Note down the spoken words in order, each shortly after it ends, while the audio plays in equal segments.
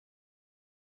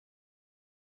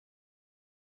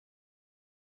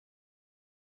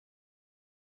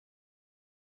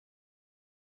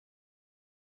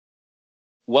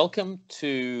Welcome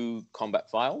to Combat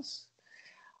Files.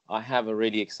 I have a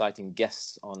really exciting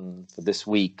guest on for this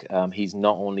week. He's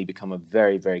not only become a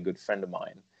very, very good friend of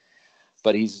mine,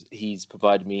 but he's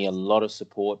provided me a lot of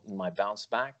support in my bounce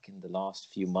back in the last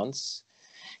few months.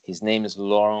 His name is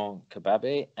Laurent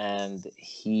Kababe, and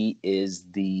he is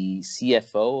the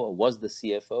CFO, or was the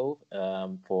CFO,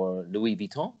 for Louis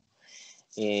Vuitton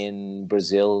in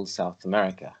Brazil, South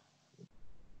America.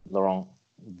 Laurent,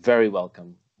 very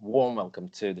welcome. Warm welcome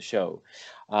to the show.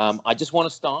 I just want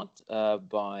to start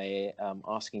by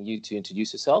asking you to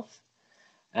introduce yourself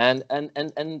and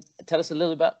tell us a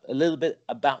little bit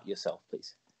about yourself,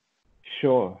 please.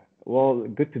 Sure. Well,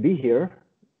 good to be here,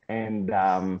 and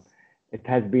it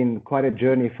has been quite a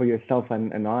journey for yourself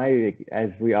and I,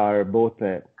 as we are both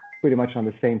pretty much on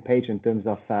the same page in terms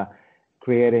of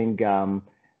creating,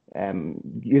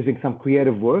 using some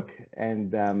creative work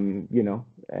and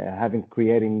having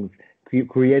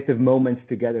creative moments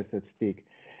together, so to speak.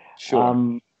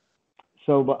 Sure.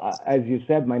 As you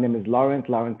said, my name is Laurent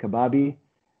Kababe.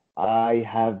 I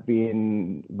have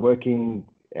been working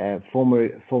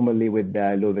formerly with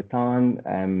Louis Vuitton.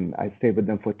 I stayed with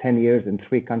them for 10 years in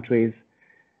 3 countries.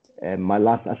 My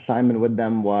last assignment with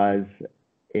them was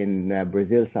in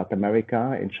Brazil, South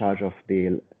America, in charge of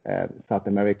the South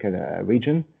American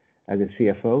region as a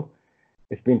CFO.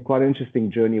 It's been quite an interesting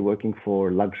journey working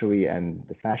for luxury and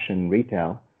the fashion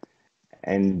retail.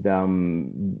 And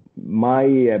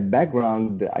my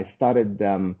background, I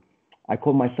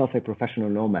call myself a professional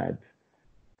nomad.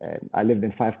 I lived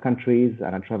in 5 countries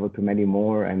and I traveled to many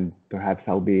more, and perhaps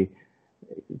I'll be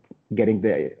getting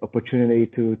the opportunity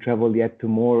to travel yet to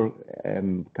more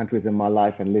countries in my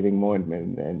life and living more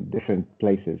in different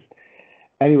places.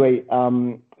 Anyway,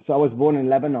 so I was born in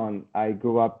Lebanon. I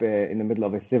grew up in the middle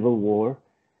of a civil war,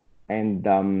 and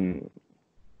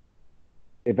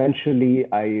eventually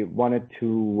I wanted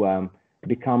to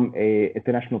become an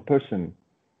international person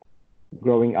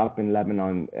growing up in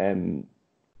Lebanon. And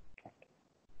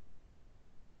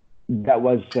that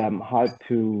was hard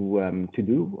to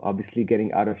do, obviously,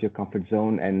 getting out of your comfort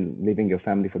zone and leaving your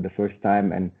family for the first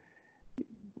time and,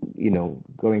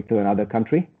 going to another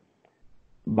country.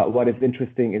 But what is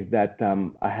interesting is that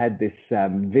I had this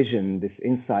vision, this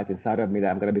insight inside of me that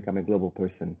I'm going to become a global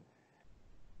person.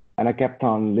 And I kept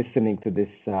on listening to this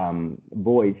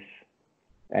voice,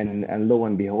 and lo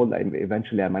and behold,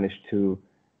 eventually I managed to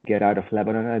get out of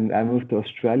Lebanon, and I moved to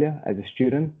Australia as a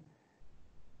student.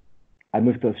 I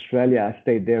moved to Australia. I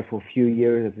stayed there for a few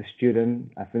years as a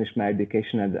student. I finished my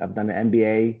education, and I've done an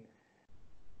MBA,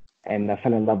 and I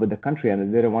fell in love with the country, and I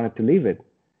didn't want to leave it.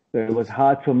 So it was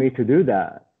hard for me to do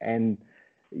that. And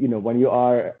when you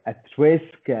are at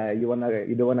risk,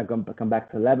 you don't want to come back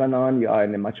to Lebanon. You are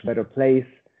in a much better place.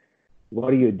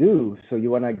 What do? So you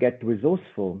want to get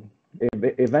resourceful.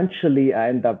 Eventually, I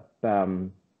end up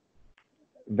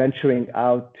venturing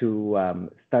out to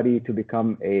study to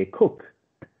become a cook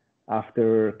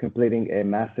after completing a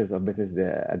Master's of Business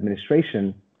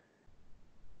Administration.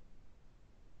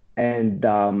 And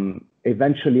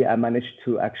eventually, I managed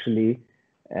to actually,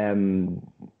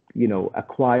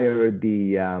 acquire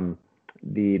the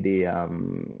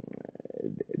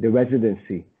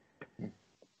residency.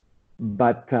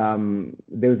 But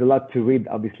there was a lot to read,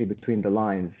 obviously, between the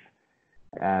lines.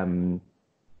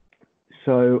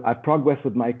 So I progressed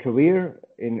with my career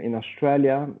in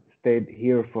Australia, stayed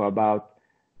here for about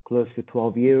close to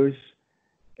 12 years.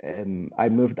 I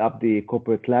moved up the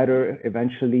corporate ladder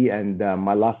eventually, and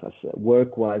my last job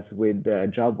was with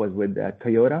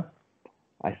Toyota.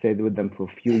 I stayed with them for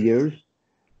a few years.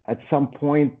 At some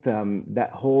point,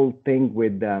 that whole thing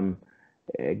with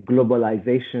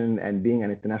globalization and being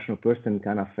an international person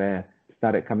kind of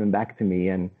started coming back to me,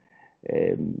 and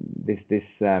this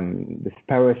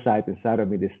parasite inside of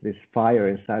me, this fire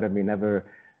inside of me never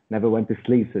went to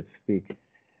sleep, so to speak.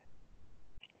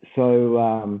 So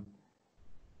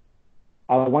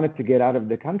I wanted to get out of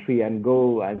the country and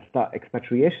go and start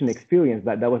expatriation experience,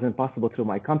 but that wasn't possible through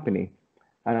my company,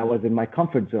 and I was in my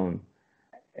comfort zone,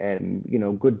 and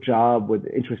good job with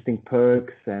interesting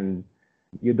perks, and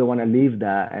you don't want to leave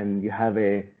that, and you have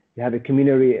a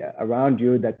community around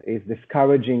you that is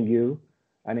discouraging you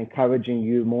and encouraging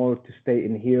you more to stay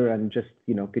in here and just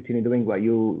continue doing what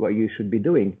you should be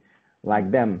doing,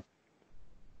 like them.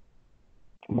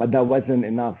 But that wasn't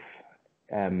enough.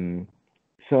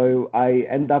 So I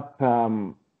end up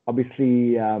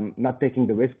obviously not taking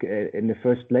the risk in the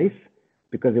first place,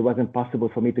 because it wasn't possible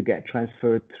for me to get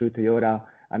transferred through Toyota,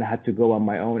 and I had to go on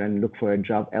my own and look for a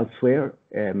job elsewhere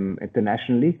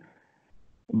internationally.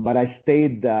 But I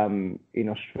stayed in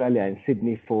Australia, in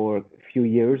Sydney, for a few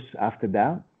years after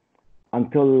that,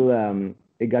 until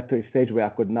it got to a stage where I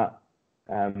could not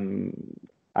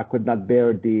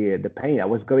bear the pain. It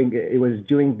was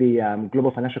during the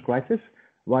global financial crisis,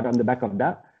 right on the back of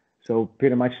that. So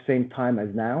pretty much same time as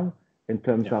now in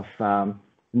terms of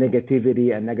negativity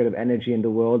and negative energy in the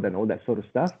world and all that sort of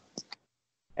stuff.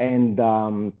 And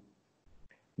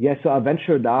so I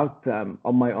ventured out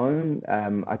on my own.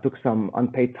 I took some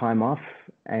unpaid time off,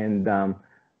 and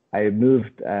I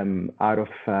moved out of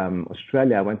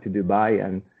Australia. I went to Dubai,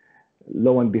 and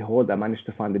lo and behold, I managed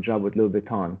to find a job with Louis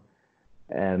Vuitton.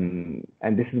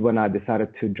 And this is when I decided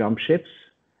to jump ships,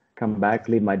 come back,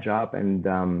 leave my job, and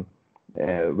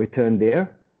return there.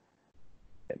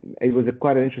 It was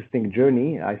quite an interesting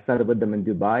journey. I started with them in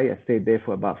Dubai. I stayed there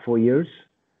for about 4 years,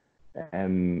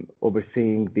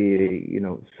 overseeing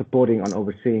supporting and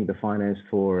overseeing the finance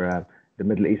for the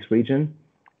Middle East region.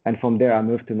 And from there, I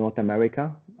moved to North America.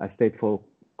 I stayed for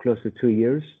close to 2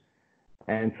 years.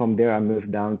 And from there, I moved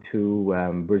down to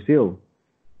Brazil.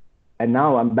 And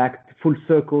now I'm back full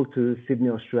circle to Sydney,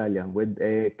 Australia, with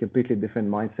a completely different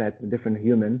mindset, a different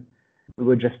human. We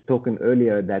were just talking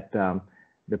earlier that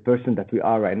the person that we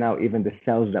are right now, even the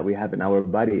cells that we have in our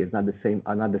body is not the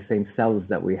same cells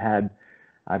that we had,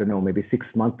 I don't know, maybe 6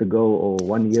 months ago or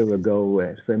 1 year ago.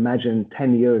 So imagine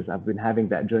 10 years. I've been having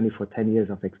that journey for 10 years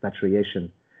of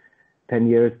expatriation. 10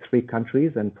 years, 3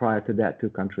 countries, and prior to that, 2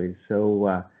 countries. So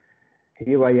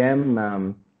here I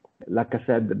am, like I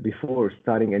said before,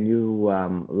 starting a new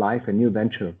life, a new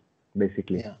venture,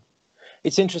 basically. Yeah.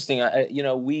 It's interesting.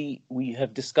 We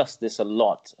have discussed this a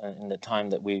lot in the time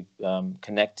that we've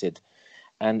connected,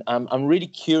 and I'm really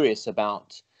curious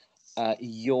about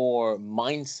your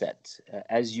mindset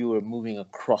as you were moving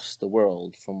across the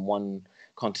world from one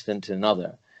continent to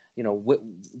another.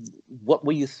 What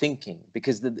were you thinking?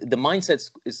 Because the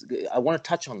mindset is, I want to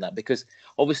touch on that, because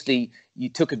obviously you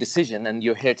took a decision and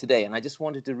you're here today, and I just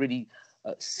wanted to really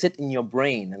sit in your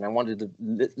brain, and I wanted the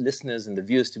listeners and the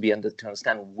viewers to to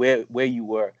understand where you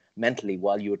were mentally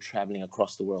while you were traveling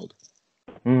across the world.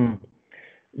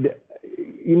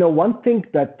 One thing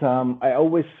that I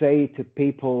always say to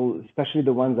people, especially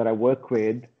the ones that I work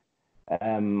with,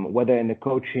 whether in the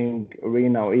coaching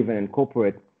arena or even in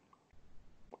corporate,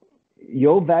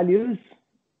 your values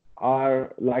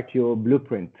are like your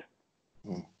blueprint.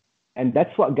 And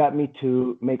that's what got me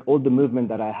to make all the movement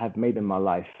that I have made in my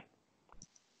life.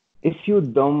 If you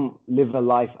don't live a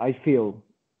life, I feel,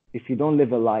 if you don't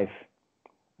live a life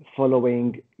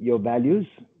following your values,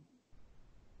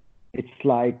 it's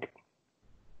like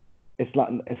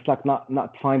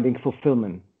not finding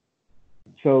fulfillment.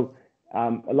 So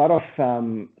a lot of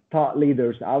thought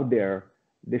leaders out there,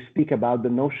 they speak about the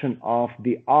notion of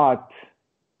the art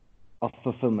of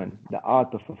fulfillment,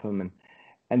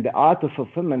 And the art of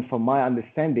fulfillment, from my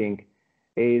understanding,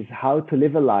 is how to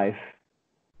live a life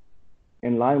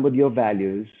in line with your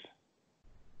values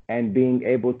and being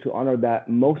able to honor that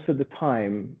most of the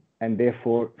time, and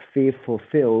therefore feel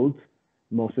fulfilled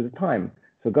most of the time.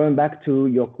 So going back to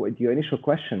your initial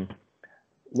question,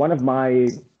 one of my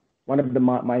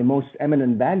most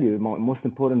eminent value, most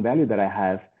important value that I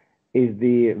have is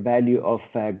the value of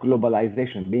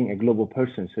globalization, being a global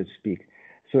person, so to speak.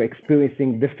 So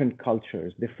experiencing different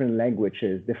cultures, different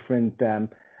languages, different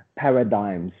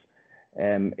paradigms,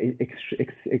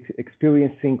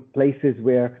 experiencing places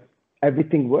where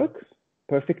everything works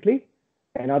perfectly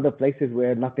and other places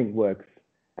where nothing works,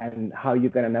 and how you're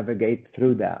going to navigate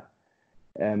through that.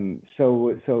 So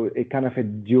it kind of a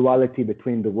duality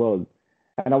between the world.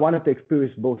 And I wanted to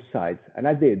experience both sides, and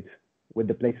I did with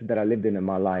the places that I lived in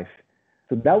my life.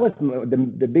 So that was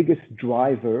the biggest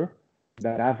driver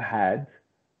that I've had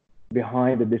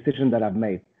behind the decision that I've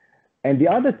made. And the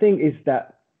other thing is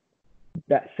that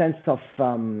sense of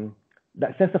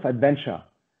adventure.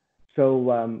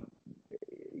 So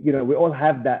we all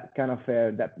have that kind of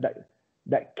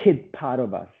that kid part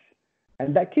of us,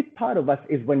 and that kid part of us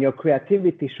is when your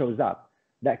creativity shows up.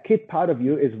 That kid part of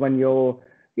you is when you're,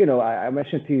 I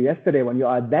mentioned to you yesterday, when you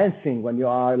are dancing, when you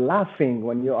are laughing,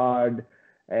 when you are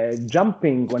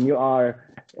jumping, when you are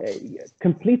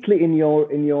completely in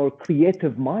your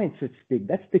creative mind, so to speak.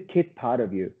 That's the kid part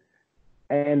of you.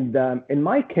 And in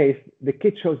my case, the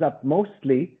kid shows up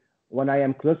mostly when I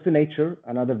am close to nature,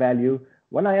 another value,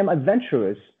 when I am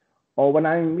adventurous, or when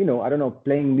I'm,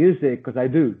 playing music, because I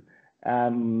do,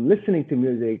 listening to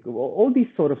music, all these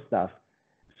sort of stuff.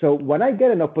 So when I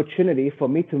get an opportunity for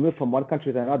me to move from one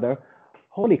country to another,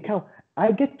 holy cow,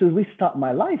 I get to restart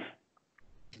my life.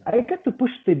 I get to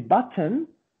push the button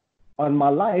on my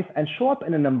life and show up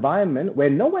in an environment where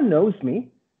no one knows me.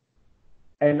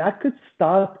 And I could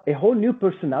start a whole new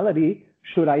personality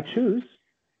should I choose,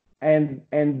 and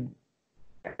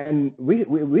and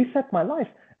reset my life.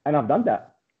 And I've done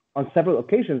that on several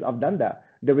occasions. I've done that.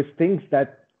 There was things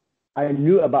that I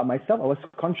knew about myself, I was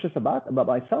conscious about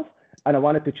myself, and I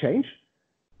wanted to change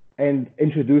and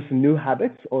introduce new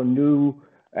habits or new,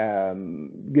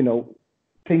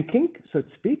 thinking, so to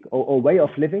speak, or way of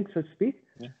living, so to speak.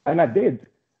 Yeah. And I did,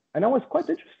 and that was quite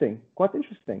interesting. Quite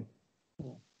interesting.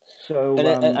 Yeah. So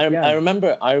And yeah. I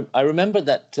remember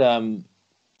that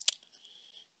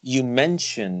you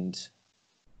mentioned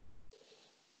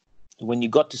when you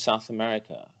got to South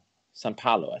America, Sao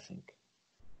Paulo, I think,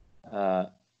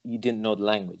 you didn't know the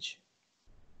language.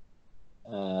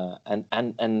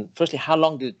 And firstly, how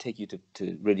long did it take you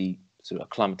to really sort of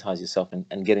acclimatize yourself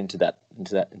and get into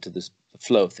this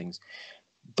flow of things?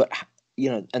 But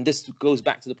and this goes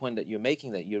back to the point that you're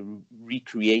making, that you're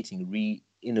recreating,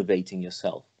 re-innovating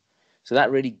yourself. So that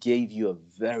really gave you a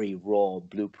very raw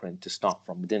blueprint to start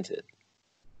from, didn't it?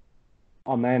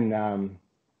 Oh man,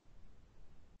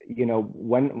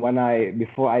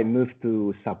 before I moved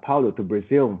to Sao Paulo, to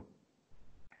Brazil,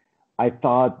 I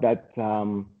thought that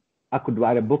I could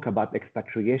write a book about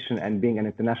expatriation and being an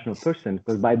international person,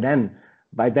 because by then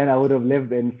I would have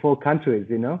lived in 4 countries,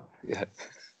 Yeah.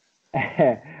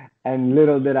 And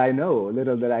little did I know,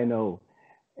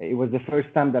 it was the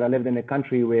first time that I lived in a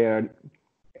country where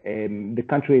the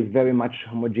country is very much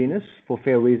homogeneous for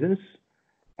fair reasons,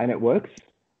 and it works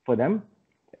for them.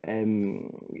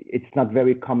 It's not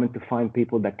very common to find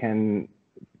people that can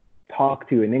talk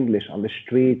to you in English on the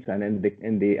streets and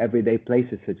in the everyday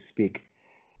places, so to speak.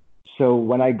 So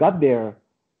when I got there,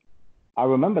 I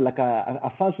remember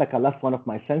I felt like I lost one of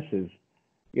my senses.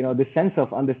 The sense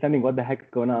of understanding what the heck is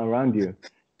going on around you.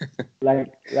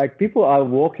 like people are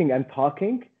walking and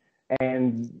talking,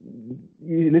 and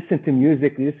you listen to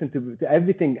music, you listen to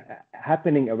everything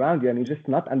happening around you, and you're just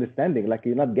not understanding, like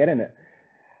you're not getting it.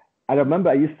 I remember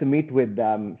I used to meet with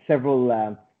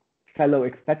several fellow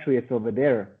expatriates over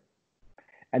there,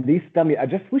 and they used to tell me, I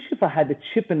just wish if I had a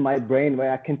chip in my brain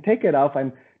where I can take it off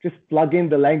and just plug in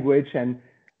the language and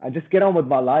I just get on with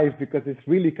my life, because it's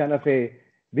really kind of a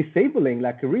disabling,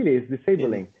 like it really is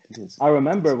disabling. It is. I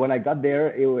remember when I got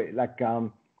there, it was like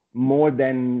more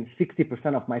than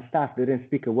 60% of my staff didn't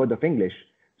speak a word of English,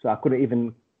 so I couldn't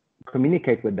even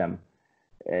communicate with them.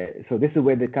 So this is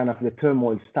where the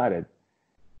turmoil started.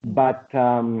 But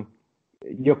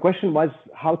your question was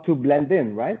how to blend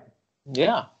in, right?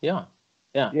 Yeah.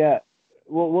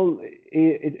 Well,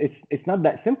 it's not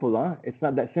that simple, huh? It's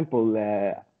not that simple.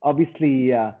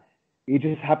 Obviously, you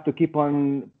just have to keep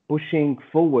on pushing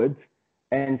forward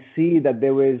and see that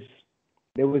there was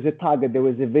a target, there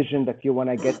was a vision that you want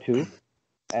to get to,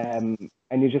 and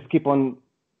you just keep on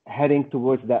heading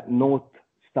towards that North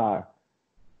Star.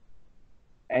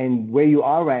 And where you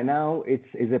are right now,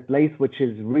 is a place which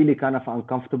is really kind of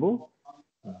uncomfortable.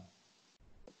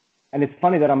 And it's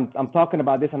funny that I'm talking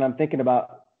about this, and I'm thinking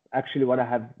about actually what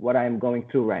I am going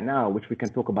through right now, which we can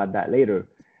talk about that later.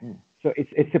 So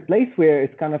it's a place where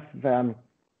it's kind of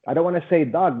I don't want to say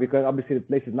dark, because obviously the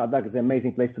place is not dark. It's an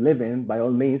amazing place to live in, by all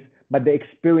means. But the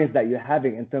experience that you're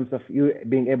having in terms of you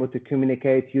being able to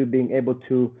communicate, you being able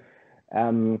to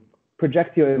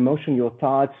project your emotion, your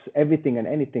thoughts, everything and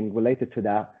anything related to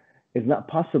that is not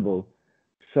possible.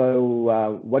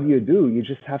 So what do? You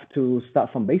just have to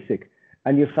start from basic.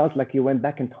 And you felt like you went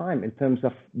back in time in terms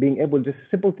of being able to just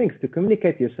simple things to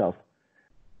communicate yourself.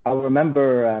 I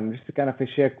remember, just to kind of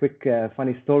share a quick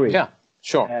funny story. Yeah,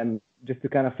 sure. Just to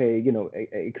kind of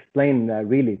explain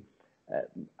really.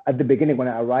 At the beginning, when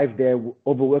I arrived there,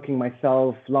 overworking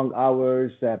myself, long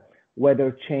hours,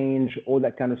 weather change, all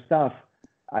that kind of stuff,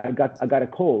 I got a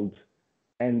cold,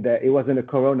 and it wasn't a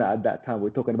corona at that time. We're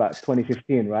talking about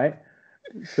 2015, right?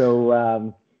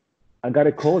 So I got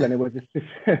a cold, and it was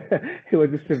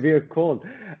a severe cold,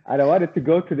 and I wanted to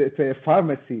go to a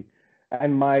pharmacy,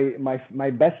 and my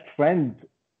best friend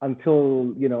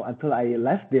until I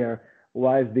left there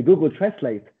was the Google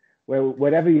Translate, where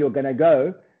wherever you're gonna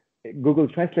go, Google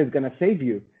Translate is gonna save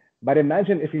you. But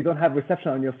imagine if you don't have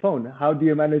reception on your phone, how do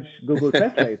you manage Google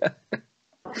Translate?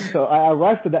 So I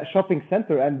arrived to that shopping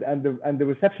center, and the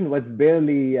reception was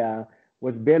barely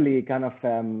kind of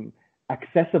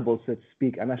accessible, so to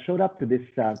speak. And I showed up to this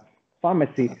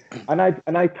pharmacy, and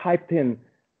I typed in,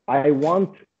 I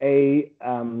want a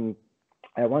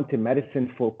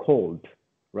medicine for cold,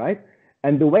 right?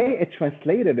 And the way it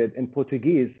translated it in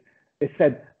Portuguese, it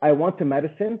said, I want a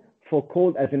medicine for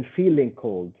cold, as in feeling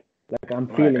cold, like I'm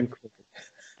feeling cold.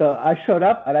 So I showed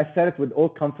up, and I said it with all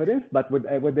confidence, but with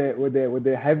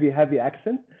a heavy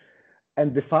accent.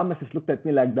 And the pharmacist looked at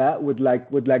me like that with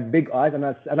big eyes, and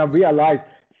I realized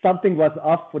something was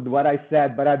off with what I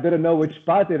said, but I didn't know which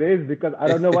part it is because I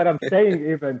don't know what I'm saying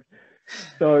even.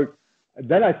 So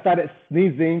then I started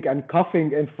sneezing and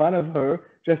coughing in front of her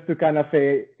just to kind of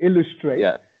illustrate.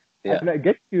 Yeah. Yeah. And it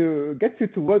gets you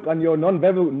to work on your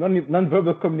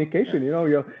non-verbal communication. You know,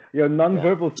 your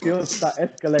non-verbal skills start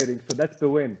escalating. So that's the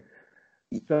win.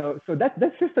 So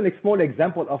that's just a small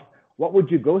example of what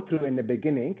would you go through in the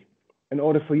beginning in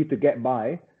order for you to get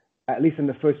by, at least in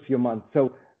the first few months.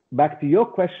 So back to your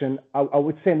question, I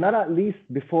would say not at least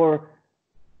before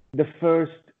the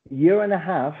first year and a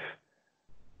half,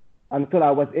 until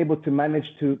I was able to manage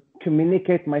to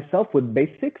communicate myself with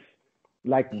basics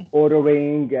like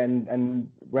ordering and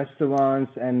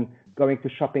restaurants and going to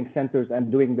shopping centers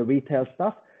and doing the retail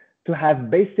stuff, to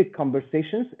have basic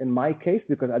conversations in my case,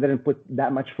 because I didn't put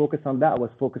that much focus on that. I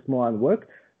was focused more on work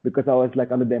because I was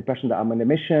like under the impression that I'm on a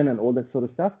mission and all that sort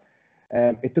of stuff.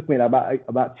 It took me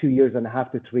about 2 years and a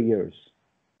half to 3 years.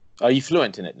 Are you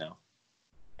fluent in it now?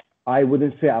 I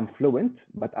wouldn't say I'm fluent,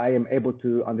 but I am able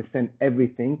to understand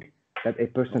everything that a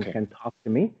person can talk to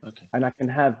me, and I can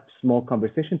have small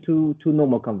conversation to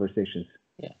normal conversations.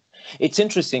 Yeah, it's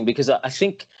interesting because I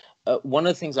think one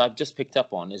of the things I've just picked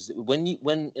up on is when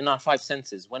in our 5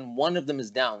 senses, when one of them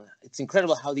is down, it's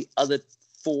incredible how the other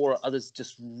 4 others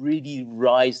just really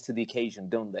rise to the occasion,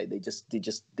 don't they? They just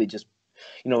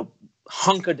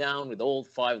hunker down with all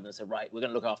 5 of them and say, right, we're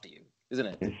going to look after you, isn't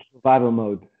it? It's survival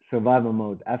mode,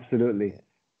 absolutely.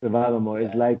 Survival mode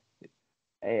is like,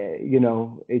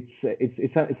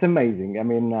 it's amazing. I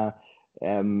mean,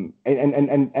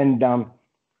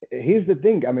 here's the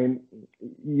thing. I mean,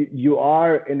 you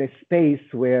are in a space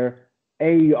where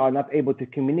you are not able to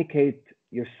communicate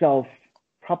yourself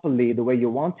properly the way you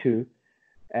want to,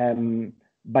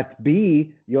 but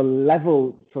B, your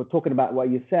level. So talking about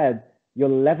what you said, your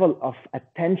level of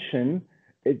attention,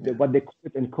 what they call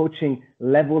it in coaching,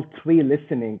 level 3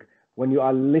 listening. When you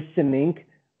are listening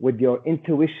with your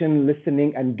intuition,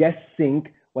 listening and guessing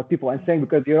what people are saying,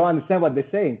 because you don't understand what they're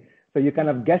saying. So you're kind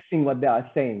of guessing what they are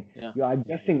saying. Yeah. You are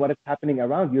guessing what is happening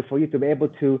around you for you to be able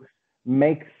to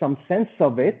make some sense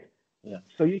of it,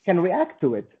 so you can react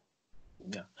to it.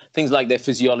 Yeah, things like their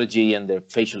physiology and their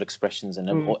facial expressions and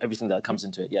everything that comes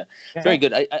into it. Yeah, very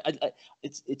good.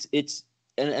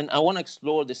 And I want to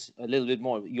explore this a little bit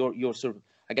more. Your sort of,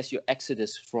 I guess, your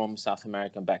exodus from South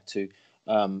America back to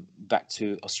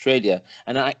Australia,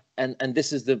 and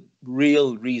this is the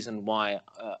real reason why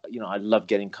I love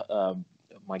getting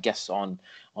my guests on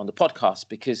the podcast,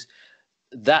 because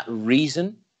that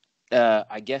reason,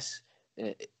 I guess,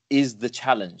 is the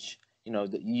challenge.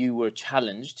 That you were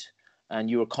challenged and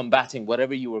you were combating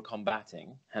whatever you were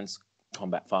combating, hence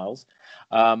Combat Files,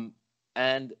 and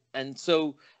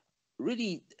so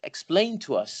really explain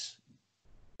to us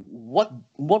what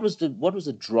was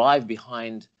the drive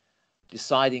behind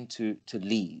deciding to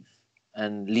leave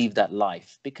that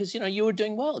life, because you were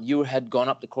doing well. You had gone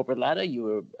up the corporate ladder.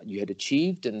 You had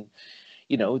achieved, and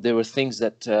there were things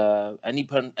that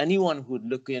anyone who would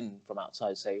look in from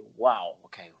outside say, "Wow,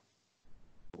 okay,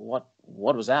 what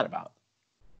was that about?"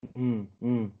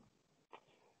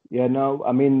 Yeah, no,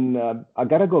 I mean, I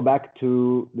gotta go back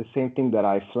to the same thing that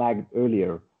I flagged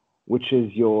earlier, which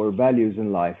is your values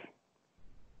in life.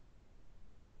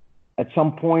 At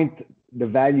some point, the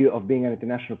value of being an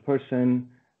international person,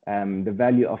 the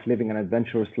value of living an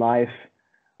adventurous life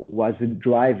was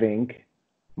driving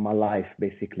my life,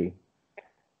 basically.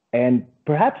 And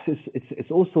perhaps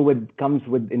it's also what comes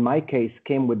with, in my case,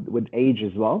 came with age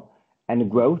as well, and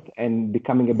growth, and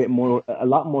becoming a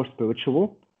lot more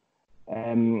spiritual.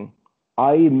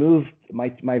 I moved,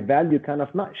 my value kind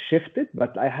of not shifted,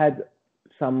 but I had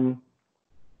some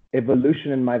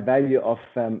evolution in my value of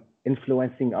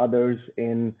influencing others,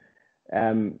 in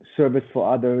service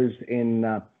for others, in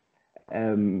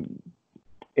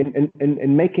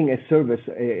making a service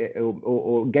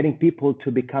or getting people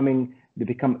to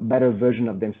become better version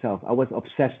of themselves. I was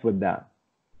obsessed with that,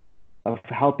 of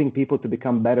helping people to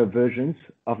become better versions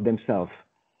of themselves.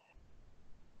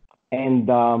 And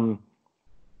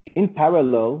in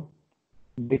parallel,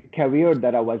 the career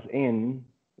that I was in,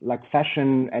 like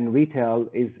fashion and retail,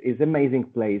 is amazing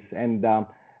place. And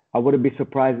I wouldn't be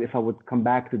surprised if I would come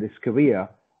back to this career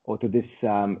or to this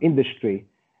industry.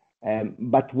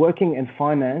 But working in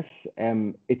finance,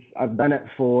 I've done it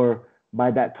for,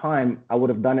 by that time, I would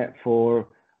have done it for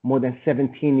more than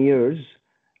 17 years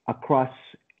across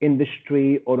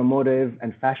industry, automotive,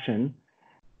 and fashion.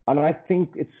 And I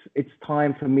think it's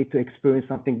time for me to experience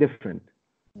something different.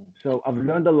 So I've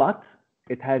learned a lot.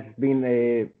 It has been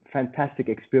a fantastic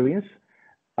experience.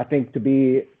 I think to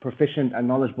be proficient and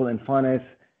knowledgeable in finance,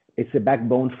 it's a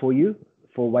backbone for you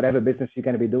for whatever business you're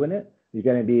going to be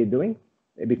doing.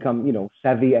 Become,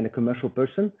 savvy and a commercial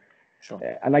person. Sure.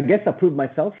 And I guess I proved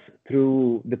myself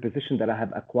through the position that I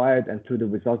have acquired and through the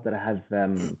results that I have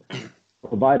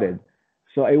provided.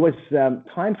 So it was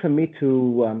time for me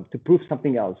to prove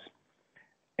something else.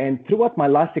 And throughout my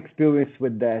last experience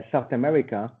with South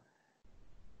America,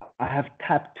 I have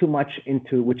tapped too much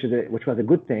into, which was a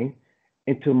good thing,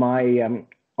 into my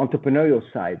entrepreneurial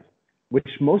side, which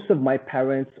most of my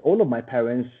parents, all of my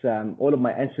parents, all of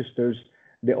my ancestors,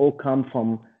 they all come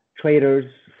from traders,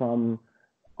 from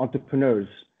entrepreneurs.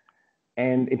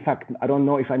 And in fact, I don't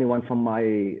know if anyone from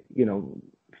my,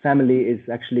 family is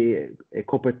actually a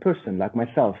corporate person like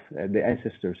myself, the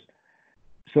ancestors.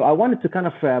 So I wanted to kind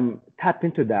of tap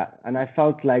into that. And I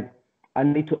felt like I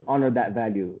need to honor that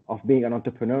value of being an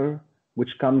entrepreneur, which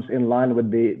comes in line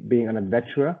with being an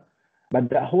adventurer. But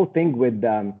the whole thing with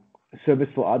service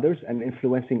for others and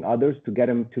influencing others to get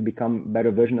them to become a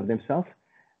better version of themselves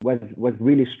was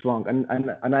really strong.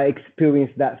 And I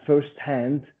experienced that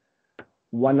firsthand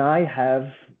when I have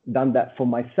done that for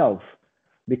myself,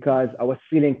 because I was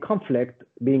feeling conflict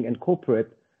being in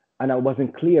corporate and I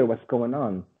wasn't clear what's going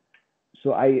on.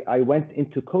 So I went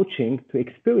into coaching to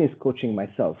experience coaching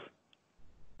myself.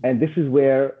 And this is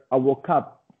where I woke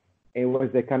up. It was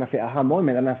a kind of an aha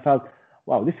moment. And I felt,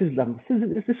 wow, this is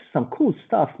some cool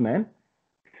stuff, man.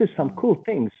 This is some cool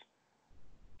things.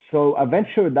 So I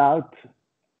ventured out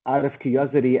of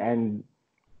curiosity and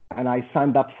I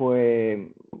signed up for a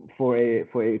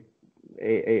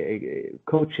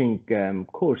coaching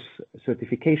course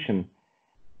certification.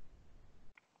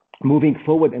 Moving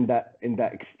forward in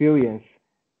that experience,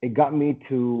 it got me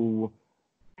to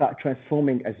start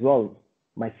transforming as well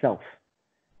myself,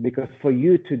 because for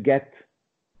you to get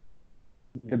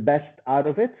the best out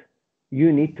of it,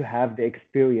 you need to have the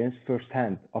experience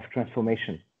firsthand of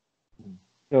transformation.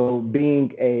 So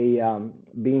being a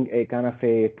kind of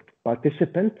a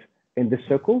participant in the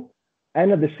circle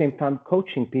and at the same time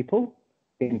coaching people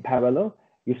in parallel,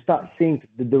 you start seeing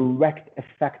the direct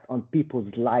effect on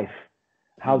people's life,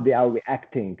 how they are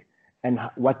reacting and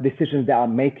what decisions they are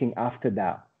making after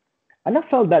that. And I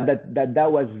felt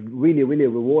that was really, really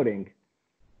rewarding.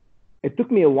 It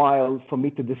took me a while for me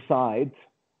to decide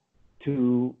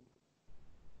to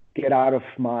get out of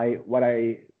my, what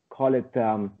I call it,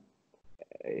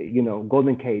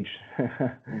 golden cage.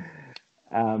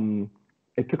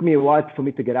 It took me a while for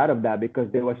me to get out of that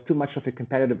because there was too much of a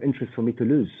competitive interest for me to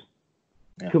lose.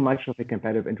 Yeah. Too much of a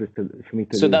competitive interest for me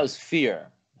to lose. So that was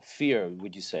fear. Fear,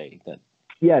 would you say that?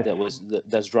 Yes.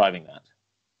 That's driving that.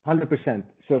 100%.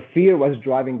 So fear was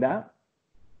driving that.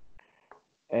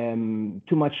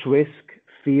 Too much risk,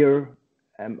 fear,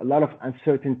 a lot of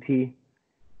uncertainty,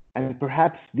 and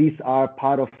perhaps these are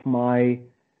part of my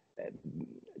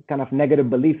kind of negative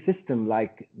belief system,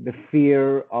 like the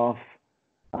fear of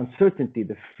uncertainty,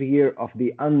 the fear of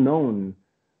the unknown,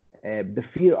 the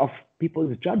fear of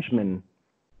people's judgment.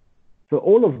 So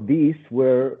all of these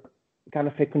were kind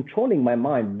of controlling my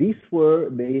mind. These were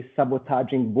the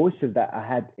sabotaging voices that I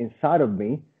had inside of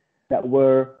me that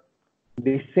were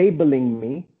disabling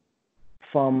me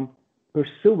from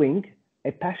pursuing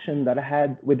a passion that I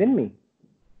had within me.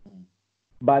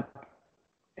 But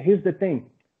here's the thing.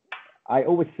 I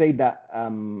always say that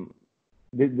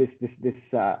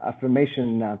this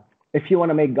affirmation, if you want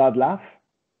to make God laugh,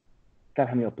 tell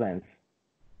him your plans.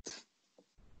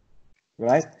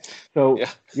 Right? So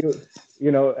yeah.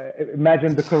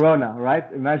 Imagine the corona, right?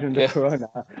 Imagine the corona.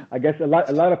 I guess a lot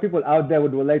of people out there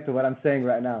would relate to what I'm saying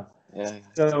right now. Yeah.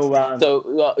 So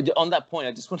on that point,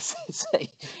 I just want to say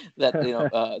that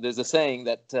there's a saying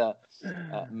that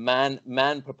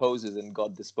man proposes and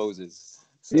God disposes.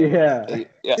 So, yeah.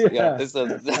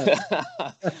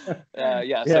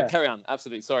 So carry on.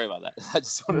 Absolutely. Sorry about that. I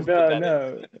just wanted to put that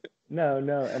in.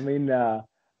 No. I mean,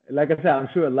 like I said, I'm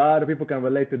sure a lot of people can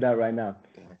relate to that right now.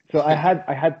 So I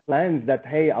had plans that,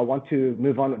 hey, I want to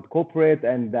move on with corporate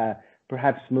and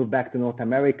perhaps move back to North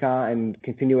America and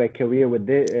continue a career with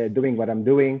doing what I'm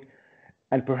doing,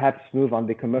 and perhaps move on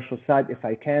the commercial side if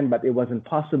I can, but it wasn't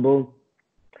possible.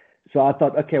 So I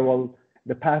thought, okay, well,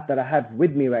 the path that I have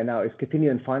with me right now is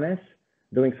continue in finance,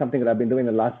 doing something that I've been doing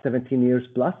the last 17 years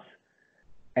plus.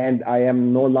 And I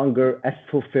am no longer as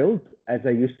fulfilled as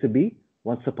I used to be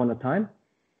once upon a time,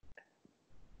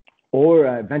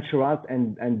 or venture out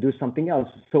and do something else.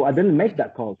 So I didn't make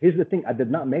that call. Here's the thing, I did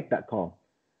not make that call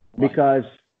because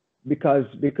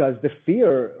the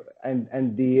fear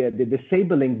and the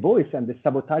disabling voice and the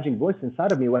sabotaging voice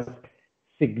inside of me was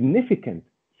significant.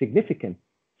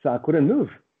 So I couldn't move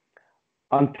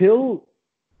until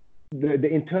the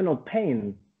internal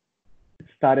pain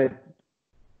started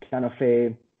kind of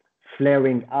a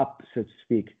flaring up, so to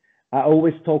speak. I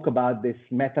always talk about this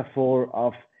metaphor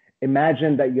of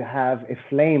imagine that you have a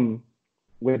flame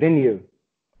within you,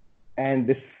 and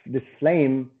this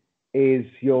flame is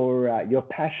your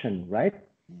passion, right?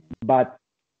 But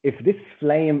if this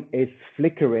flame is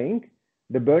flickering,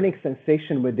 the burning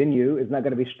sensation within you is not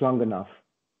going to be strong enough.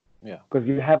 Yeah. Because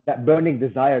you have that burning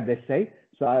desire, they say.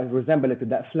 So I resemble it to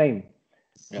that flame.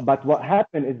 Yeah. But what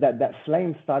happened is that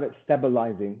flame started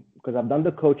stabilizing because I've done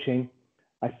the coaching.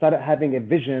 I started having a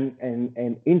vision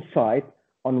and insight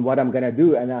on what I'm going to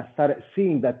do. And I started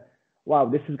seeing that, wow,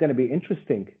 this is going to be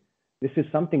interesting. This is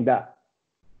something that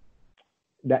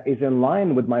is in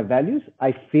line with my values.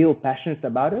 I feel passionate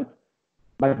about it.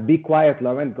 But be quiet,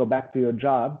 Laurent, go back to your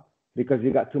job because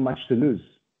you got too much to lose.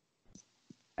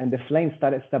 And the flame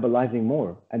started stabilizing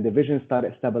more, and the vision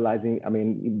started stabilizing. I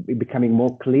mean, becoming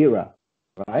more clearer,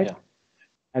 right? Yeah.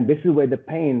 And this is where the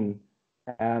pain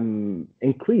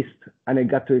increased, and it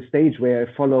got to a stage where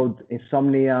it followed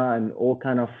insomnia and all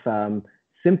kind of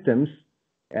symptoms,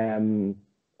 kind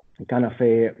of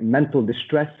a mental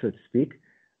distress, so to speak,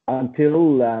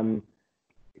 until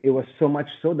it was so much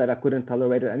so that I couldn't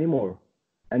tolerate it anymore.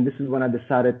 And this is when I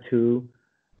decided to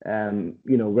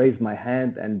raise my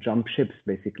hand and jump ships,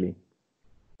 basically.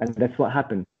 And that's what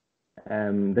happened.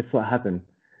 Going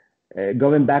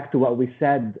back to what we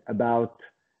said about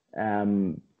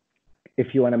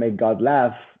if you want to make God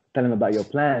laugh, tell him about your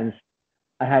plans.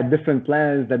 I had different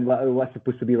plans than what it was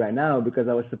supposed to be right now because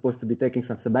I was supposed to be taking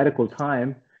some sabbatical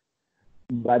time,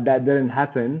 but that didn't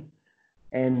happen.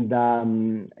 And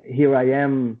here I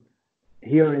am,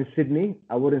 here in Sydney.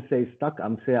 I wouldn't say stuck.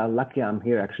 I'm lucky I'm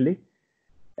here actually.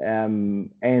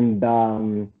 And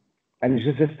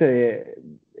it's just a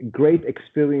great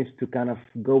experience to kind of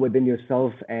go within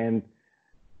yourself and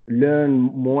learn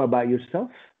more about yourself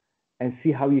and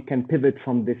see how you can pivot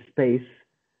from this space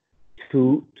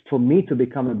for me to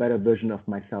become a better version of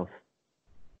myself.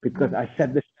 Because I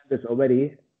set the standards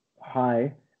already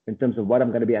high in terms of what I'm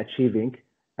going to be achieving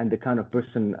and the kind of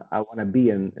person I want to be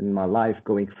in my life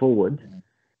going forward.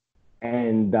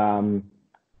 And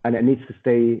it needs to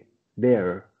stay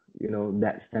there,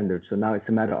 that standard. So now it's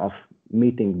a matter of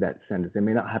meeting that standard. It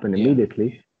may not happen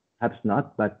immediately, perhaps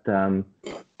not, but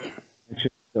it's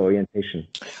just the orientation.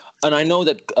 And I know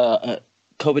that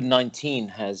COVID-19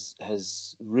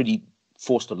 has really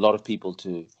forced a lot of people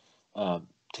to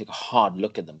take a hard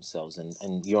look at themselves,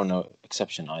 and you're no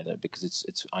exception either, because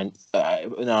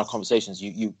in our conversations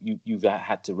you've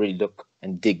had to really look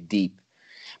and dig deep.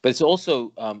 But it's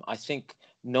also I think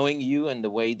knowing you and the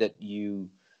way that you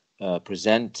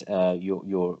present and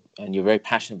you're very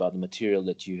passionate about the material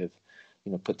that you have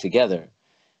put together.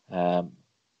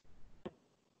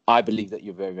 I believe that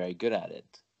you're very, very good at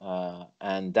it,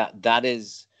 and that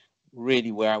is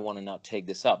really where I want to now take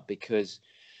this up, because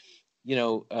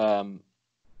you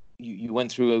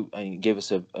went through and gave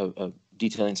us a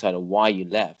detailed insight of why you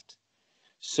left.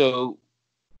 So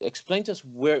explain to us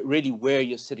where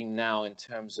you're sitting now in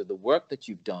terms of the work that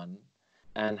you've done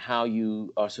and how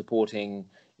you are supporting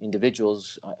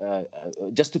individuals.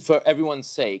 Just for everyone's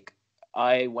sake,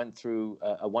 I went through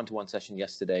a one-to-one session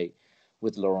yesterday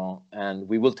with Laurent, and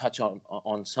we will touch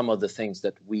on some of the things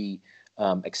that we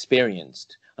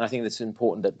experienced. And I think it's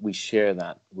important that we share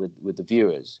that with the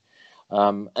viewers.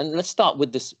 And let's start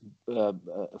with this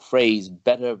phrase,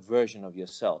 better version of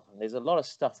yourself. And there's a lot of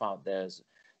stuff out there as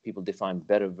people define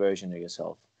better version of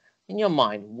yourself. In your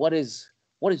mind, what is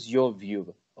your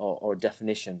view or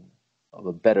definition of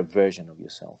a better version of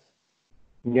yourself?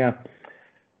 Yeah.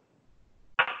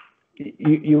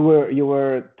 You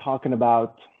were talking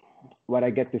about what I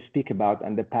get to speak about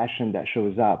and the passion that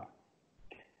shows up.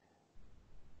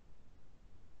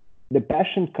 The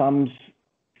passion comes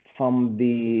from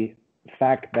the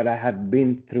fact that I have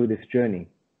been through this journey.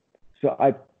 So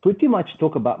I pretty much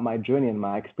talk about my journey and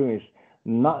my experience.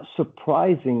 Not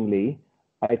surprisingly,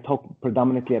 I talk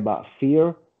predominantly about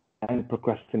fear and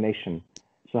procrastination.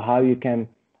 So how you can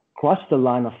cross the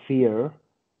line of fear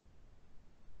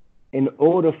in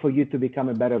order for you to become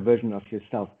a better version of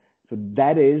yourself. So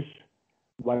that is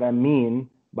what I mean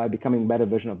by becoming a better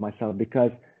version of myself,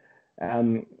 because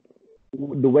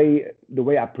the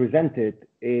way I present it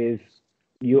is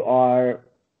you are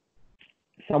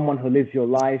someone who lives your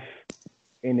life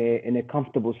in a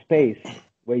comfortable space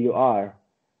where you are,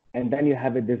 and then you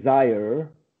have a desire,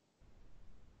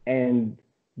 and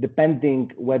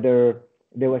depending whether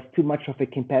there was too much of a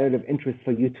competitive interest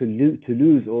for you to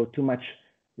lose or too much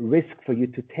risk for you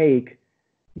to take,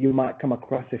 you might come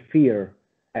across a fear.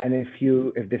 And if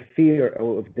the fear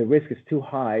or if the risk is too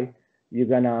high, you're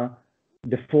gonna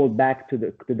default back to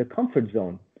the comfort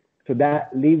zone. So that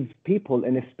leaves people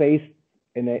in a space,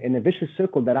 in a vicious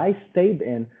circle that I stayed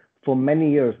in for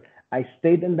many years. I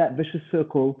stayed in that vicious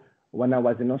circle when I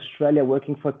was in Australia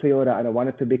working for Toyota, and I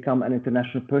wanted to become an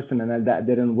international person, and that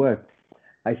didn't work.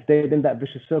 I stayed in that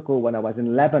vicious circle when I was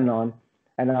in Lebanon,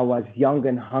 and I was young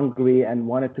and hungry and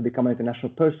wanted to become an international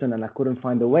person, and I couldn't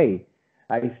find a way.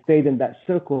 I stayed in that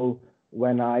circle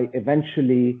when I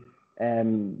eventually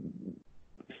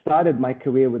started my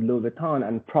career with Louis Vuitton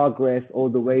and progressed all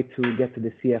the way to get to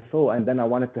the CFO, and then I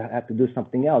wanted to have to do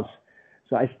something else.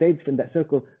 So I stayed in that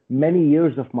circle many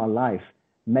years of my life,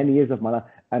 many years of my life.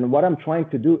 And what I'm trying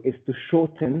to do is to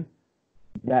shorten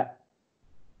that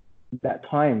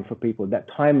time for people, that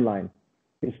timeline.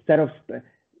 Instead of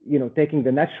taking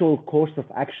the natural course of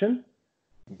action,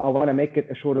 I want to make it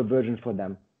a shorter version for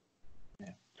them.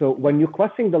 Yeah. So when you're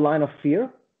crossing the line of fear,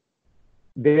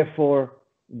 therefore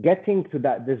getting to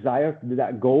that desire, to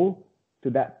that goal, to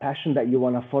that passion that you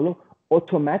want to follow,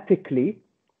 automatically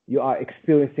you are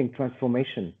experiencing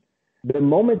transformation. The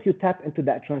moment you tap into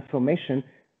that transformation,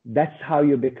 that's how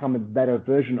you become a better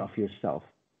version of yourself.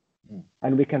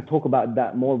 And we can talk about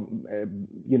that more,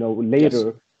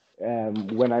 later. Yes.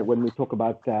 When we talk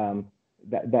about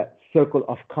that circle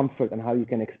of comfort and how you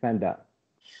can expand that.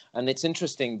 And it's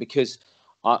interesting because,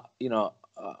 I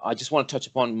just want to touch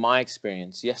upon my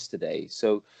experience yesterday.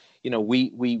 So,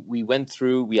 we went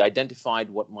through, we identified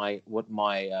what my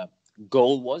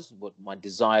goal was, what my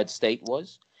desired state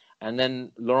was. And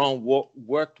then Laurent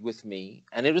worked with me,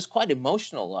 and it was quite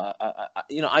emotional.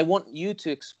 I want you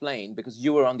to explain, because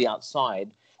you were on the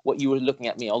outside, what you were looking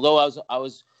at me. Although I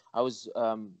was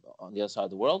on the other side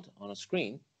of the world on a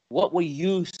screen. What were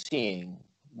you seeing?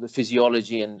 The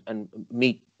physiology and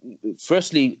me.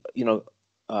 Firstly,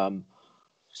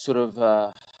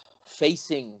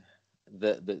 facing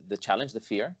the challenge, the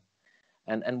fear,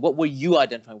 and what were you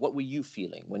identifying? What were you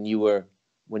feeling when you were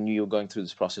going through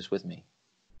this process with me?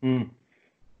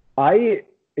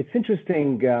 It's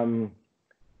interesting.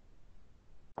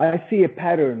 I see a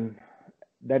pattern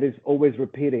that is always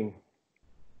repeating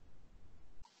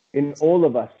in all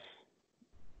of us,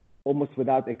 almost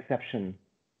without exception.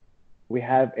 We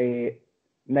have a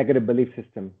negative belief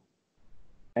system,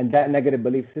 and that negative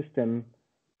belief system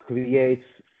creates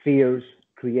fears,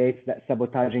 creates that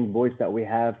sabotaging voice that we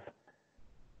have.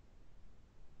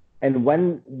 And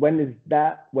when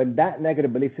that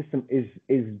negative belief system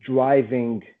is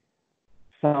driving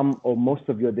some or most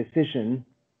of your decision,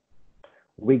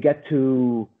 we get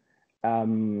to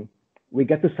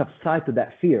subside to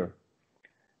that fear.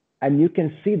 And you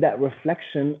can see that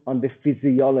reflection on the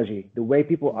physiology, the way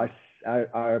people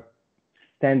are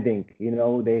standing,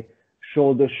 they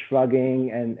shoulders shrugging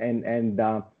and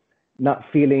not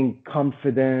feeling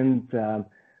confident,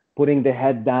 putting the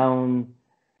head down.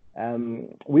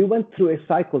 We went through a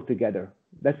cycle together.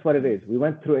 That's what it is. We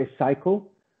went through a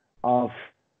cycle of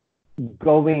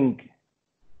going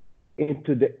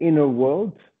into the inner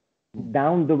world,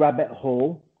 down the rabbit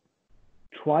hole,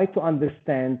 try to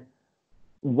understand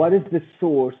what is the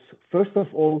source. First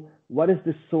of all, what is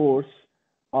the source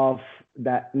of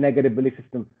that negative belief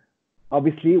system?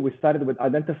 Obviously, we started with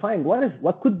identifying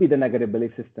what could be the negative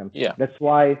belief system. Yeah. That's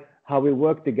why how we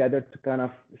work together to kind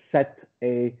of set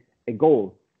a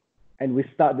goal. And we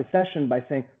start the session by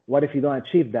saying, what if you don't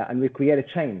achieve that? And we create a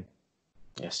chain.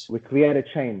 Yes. We create a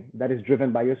chain that is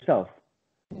driven by yourself.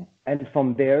 And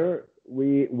from there,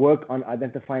 we work on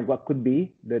identifying what could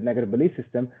be the negative belief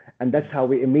system. And that's how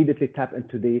we immediately tap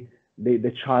into the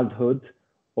childhood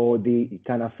or the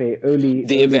kind of early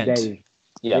days.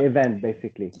 Yeah. The event,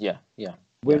 basically. Yeah.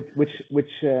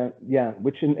 Which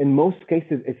in most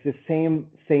cases, it's the same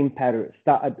pattern.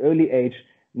 Start at early age,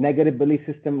 negative belief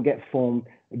system get formed,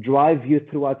 drive you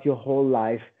throughout your whole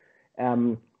life,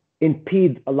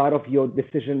 impede a lot of your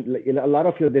decision, a lot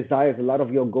of your desires, a lot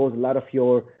of your goals, a lot of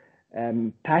your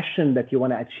passion that you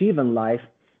want to achieve in life,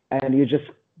 and you just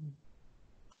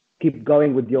keep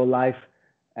going with your life,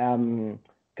 kind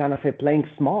of playing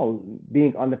small,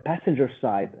 being on the passenger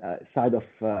side of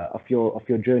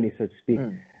your journey, so to speak,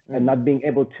 and not being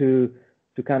able to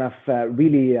kind of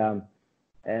really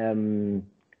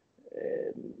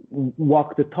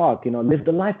walk the talk, live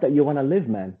the life that you want to live,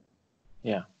 man.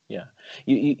 Yeah.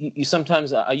 You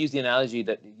sometimes, I use the analogy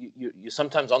that you're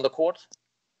sometimes on the court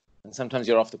and sometimes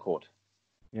you're off the court.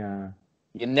 Yeah.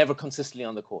 You're never consistently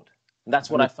on the court. And that's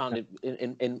what I found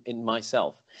in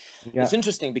myself. Yeah. It's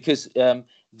interesting because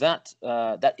that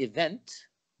event,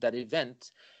 that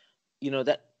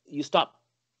you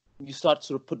start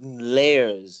sort of putting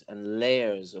layers and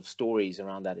layers of stories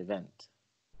around that event.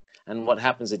 And what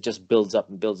happens, it just builds up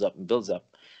and builds up and builds up.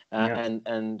 Yeah.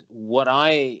 And what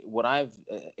I've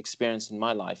experienced in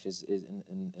my life is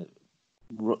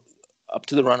up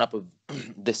to the run up of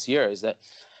this year is that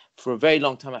for a very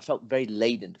long time I felt very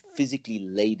laden, physically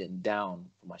laden down,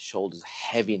 my shoulders,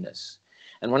 heaviness.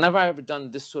 And whenever I've ever done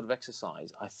this sort of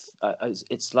exercise,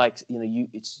 it's like,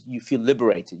 you feel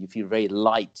liberated, you feel very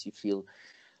light, you feel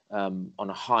on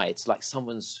a high. It's like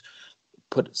someone's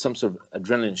put some sort of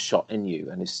adrenaline shot in you,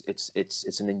 and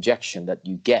it's an injection that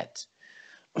you get.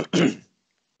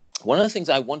 One of the things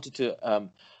I wanted to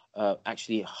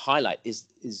actually highlight is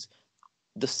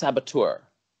the saboteur.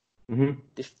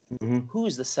 Who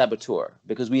is the saboteur?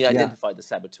 Because we identified the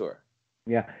saboteur.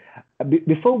 Yeah.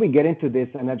 Before we get into this,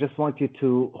 and I just want you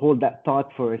to hold that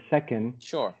thought for a second.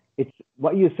 Sure. It's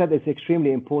what you said is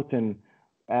extremely important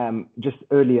just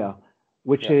earlier,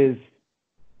 which is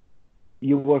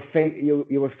you were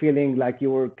feeling like you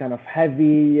were kind of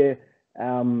heavy.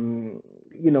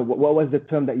 What was the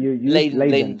term that you used?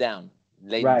 Laden down.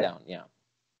 Laden down. Yeah.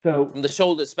 So from the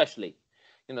shoulder, especially,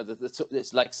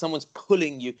 it's like someone's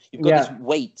pulling you. You've got this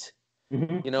weight.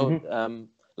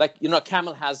 Like a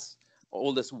camel has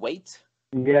all this weight.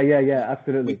 Yeah,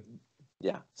 absolutely.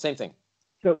 Same thing.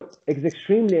 So it's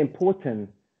extremely important,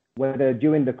 whether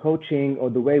during the coaching or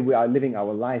the way we are living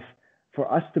our life, for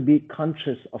us to be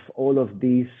conscious of all of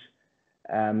these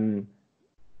kind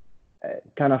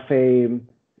of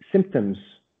symptoms.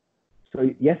 So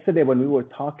yesterday when we were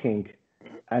talking,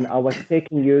 and I was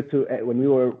taking you to, when we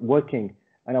were working,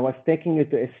 and I was taking you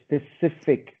to a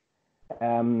specific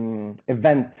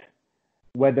event,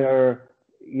 whether,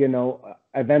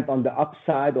 event on the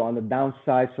upside or on the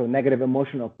downside, so negative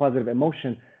emotion or positive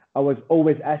emotion, I was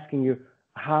always asking you,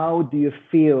 how do you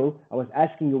feel? I was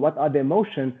asking you, what are the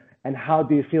emotions and how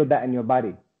do you feel that in your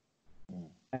body?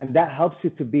 And that helps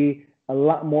you to be a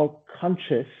lot more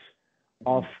conscious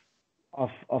of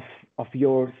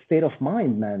your state of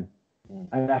mind, man.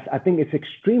 And I think it's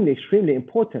extremely, extremely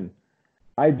important.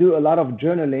 I do a lot of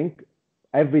journaling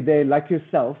every day, like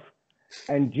yourself.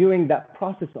 And during that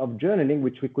process of journaling,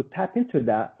 which we could tap into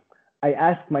that, I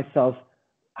ask myself,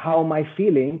 how am I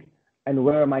feeling and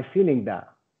where am I feeling that?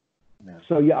 Yeah.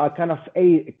 So you are kind of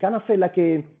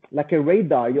like a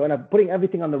radar. You're putting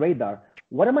everything on the radar.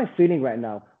 What am I feeling right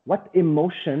now? What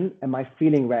emotion am I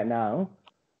feeling right now?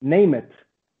 Name it.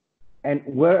 And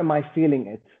where am I feeling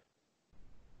it?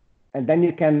 And then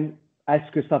you can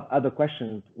ask yourself other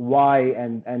questions. Why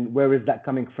and where is that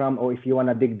coming from? Or if you want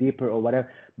to dig deeper or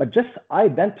whatever. But just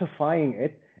identifying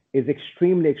it is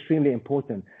extremely, extremely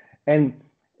important. And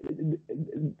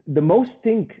the most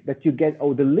thing that you get,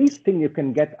 or the least thing you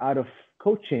can get out of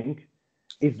coaching,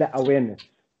 is that awareness.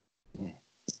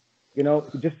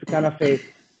 Just kind of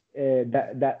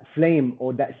that flame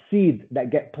or that seed that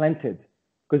get planted.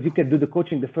 Because you can do the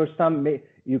coaching the first time,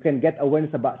 you can get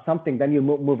awareness about something, then you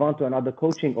move on to another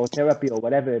coaching or therapy or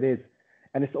whatever it is.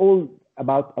 And it's all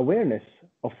about awareness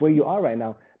of where you are right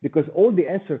now. Because all the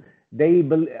answer,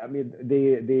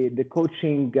 the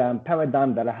coaching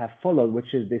paradigm that I have followed,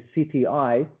 which is the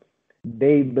CTI,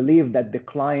 they believe that the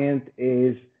client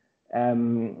is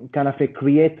kind of a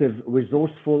creative,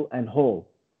 resourceful, and whole.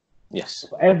 Yes.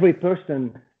 So every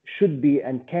person should be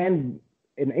and can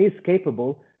and is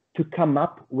capable to come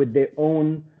up with their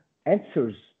own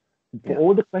answers to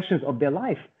all the questions of their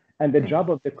life. And the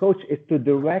job of the coach is to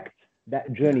direct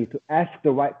that journey, to ask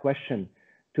the right question,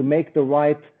 to make the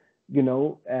right,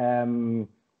 the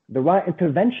right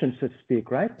intervention, so to speak,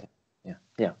 right?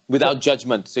 Yeah. Without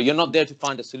judgment. So you're not there to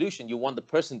find a solution. You want the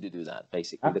person to do that,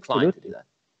 basically, Absolutely. the client to do that.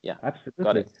 Yeah. Absolutely.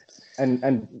 Got it.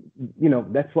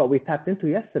 And that's what we tapped into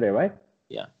yesterday, right?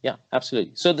 Yeah,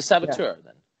 absolutely. So the saboteur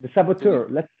then. The saboteur.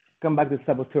 Let's come back to the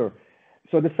saboteur.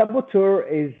 So the saboteur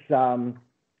is,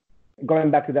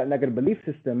 going back to that negative belief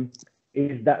system,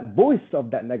 is that voice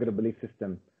of that negative belief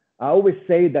system. I always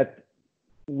say that,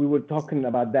 we were talking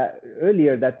about that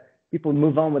earlier, that people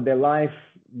move on with their life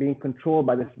being controlled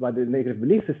by the negative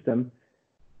belief system.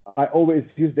 I always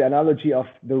use the analogy of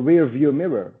the rear view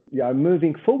mirror. You are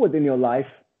moving forward in your life,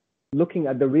 looking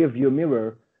at the rear view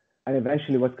mirror, and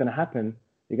eventually what's going to happen?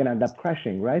 You're going to end up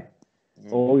crashing, right?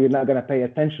 Or you're not going to pay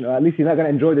attention, or at least you're not going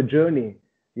to enjoy the journey.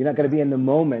 You're not going to be in the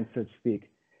moment, so to speak.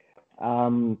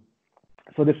 So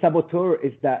the saboteur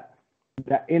is that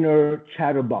inner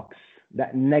chatterbox,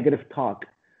 that negative talk.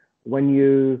 When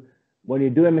you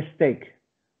do a mistake,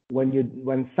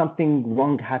 when something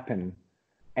wrong happens,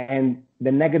 and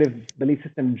the negative belief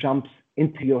system jumps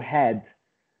into your head.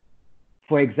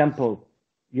 For example,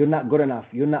 you're not good enough,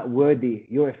 you're not worthy,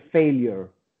 you're a failure,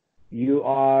 you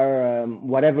are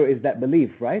whatever is that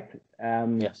belief, right?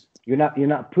 Yes. You're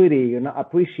not pretty, you're not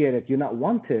appreciated, you're not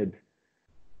wanted.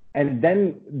 And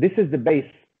then this is the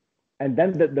base. And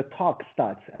then the talk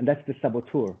starts, and that's the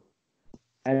saboteur.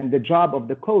 And the job of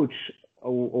the coach,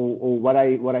 or what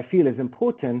I feel is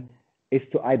important, is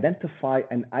to identify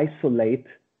and isolate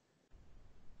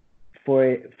for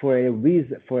a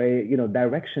reason, for a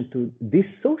direction to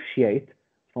dissociate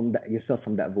from yourself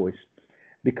from that voice.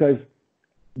 Because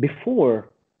before,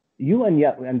 you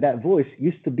and that voice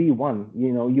used to be one.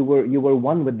 You were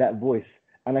one with that voice.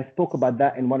 And I spoke about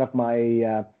that in one of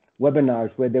my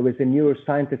webinars, where there was a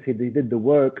neuroscientist who did the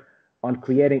work on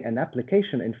creating an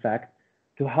application, in fact,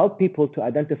 to help people to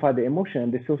identify the emotion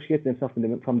and dissociate themselves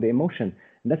from the emotion.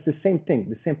 And that's the same thing,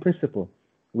 the same principle,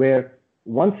 where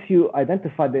once you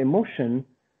identify the emotion,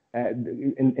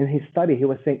 in his study, he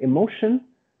was saying emotion,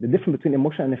 the difference between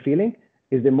emotion and a feeling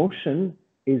is the emotion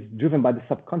is driven by the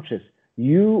subconscious.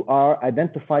 You are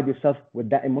identified yourself with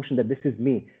that emotion, that this is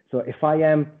me. So if I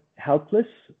am helpless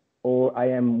or I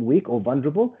am weak or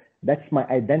vulnerable, that's my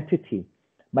identity.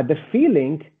 But the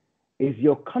feeling is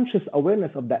your conscious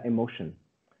awareness of that emotion.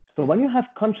 So when you have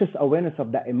conscious awareness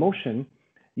of that emotion,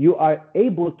 you are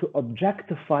able to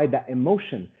objectify that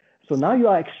emotion. So now you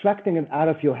are extracting it out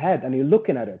of your head and you're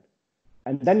looking at it.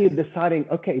 And then you're deciding,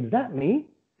 okay, is that me?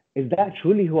 Is that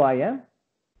truly who I am?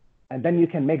 And then you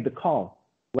can make the call,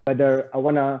 whether I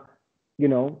want to,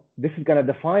 this is going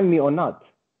to define me or not.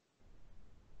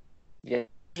 Yeah,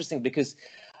 interesting, because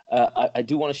I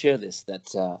do want to share this,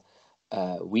 that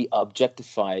we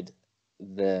objectified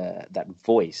that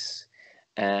voice,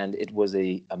 and it was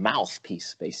a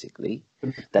mouthpiece, basically.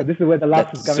 So this is where the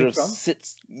laugh is coming from?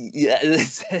 Sits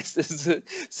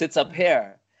up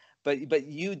here. But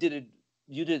you did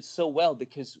it so well,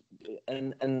 because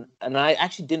and I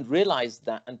actually didn't realize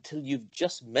that until you've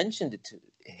just mentioned it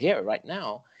here right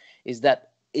now, is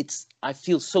that I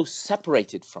feel so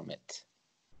separated from it,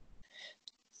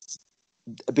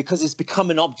 because it's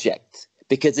become an object,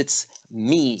 because it's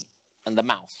me and the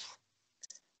mouth.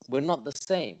 We're not the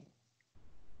same.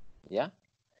 Yeah.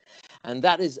 And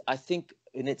that is, I think,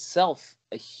 in itself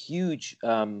a huge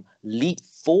leap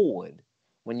forward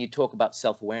when you talk about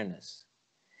self-awareness,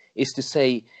 is to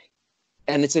say,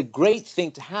 and it's a great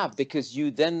thing to have, because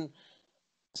you then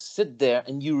sit there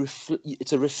and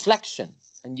it's a reflection,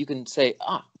 and you can say,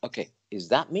 okay, is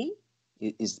that me?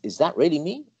 Is that really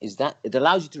me? It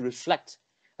allows you to reflect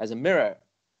as a mirror,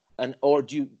 and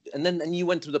then you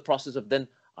went through the process of then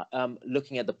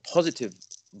looking at the positive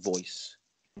voice,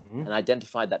 and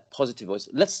identify that positive voice.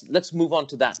 Let's move on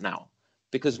to that now,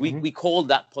 because we call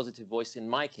that positive voice, in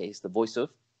my case, the voice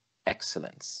of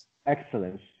excellence.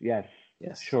 Excellence, yes,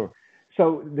 yes, sure.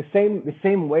 So the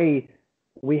same way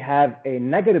we have a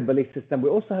negative belief system, we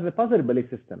also have a positive belief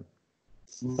system.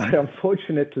 But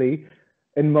unfortunately,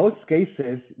 in most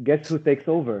cases, guess who takes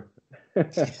over?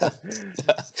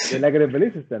 The negative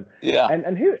belief system. Yeah.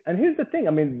 And here's the thing.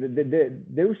 I mean,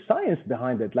 there is science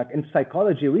behind it. Like in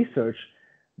psychology research,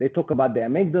 they talk about the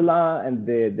amygdala and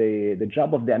the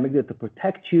job of the amygdala to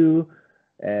protect you.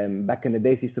 Back in the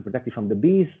days, it used to protect you from the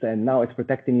beast, and now it's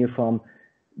protecting you from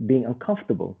being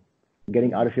uncomfortable,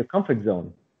 getting out of your comfort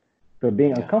zone. So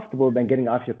being uncomfortable, then getting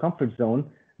out of your comfort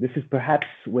zone, this is perhaps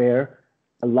where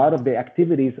a lot of the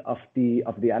activities of the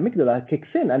amygdala kicks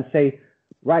in and say,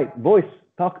 right, voice,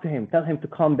 talk to him, tell him to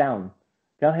calm down,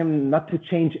 tell him not to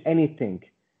change anything.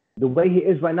 The way he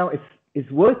is right now is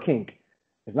working.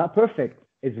 It's not perfect,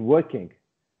 it's working.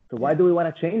 So why do we want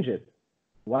to change it?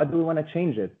 Why do we want to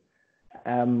change it?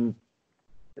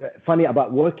 Funny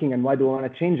about working and why do we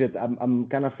want to change it? I'm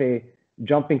kind of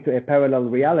jumping to a parallel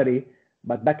reality.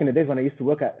 But back in the days when I used to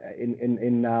work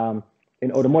in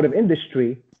automotive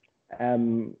industry, I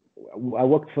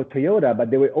worked for Toyota,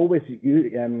 but they were always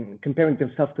comparing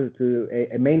themselves to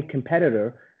a main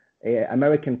competitor, an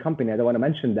American company. I don't want to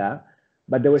mention that,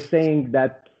 but they were saying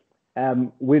that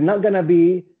we're not gonna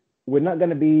be.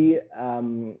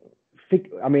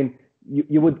 I mean,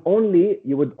 you would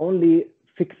only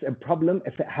fix a problem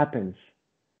if it happens,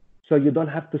 so you don't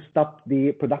have to stop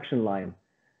the production line.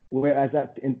 Whereas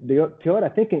in the Toyota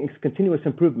thinking is continuous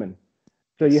improvement.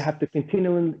 So you have to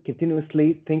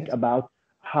continuously think about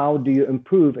how do you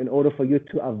improve in order for you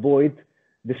to avoid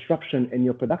disruption in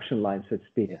your production line, so to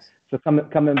speak. Yes. So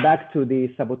coming back to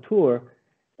the saboteur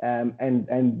and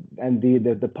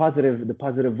the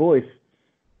positive voice,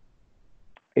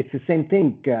 it's the same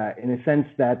thing in a sense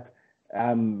that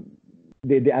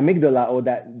the amygdala, or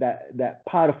that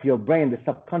part of your brain, the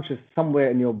subconscious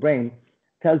somewhere in your brain,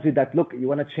 tells you that, look, you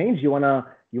want to change, you want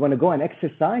to go and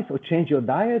exercise or change your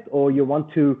diet, or you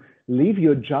want to leave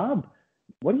your job.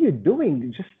 What are you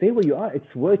doing? Just stay where you are.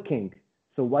 It's working.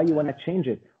 So why you want to change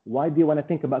it? Why do you want to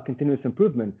think about continuous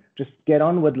improvement? Just get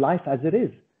on with life as it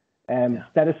is.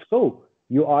 status quo.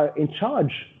 You are in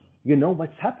charge. You know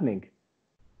what's happening,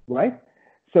 right?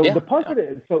 So the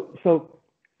positive, so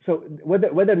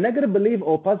whether negative belief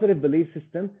or positive belief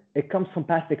system, it comes from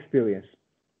past experience,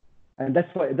 and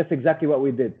that's exactly what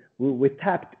we did. We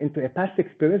tapped into a past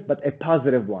experience, but a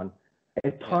positive one,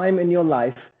 a time in your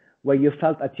life where you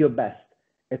felt at your best,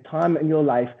 a time in your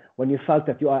life when you felt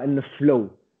that you are in the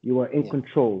flow, you were in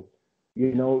control,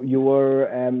 you know, you were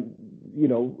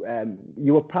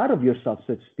you were proud of yourself,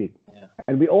 so to speak.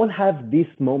 And we all have these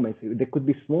moments. They could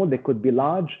be small, they could be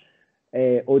large,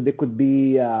 or they could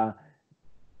be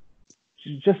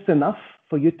just enough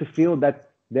for you to feel that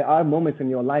there are moments in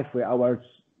your life where I was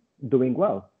doing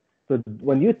well. So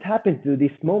when you tap into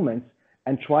these moments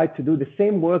and try to do the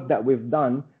same work that we've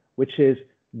done, which is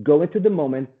go into the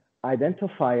moment,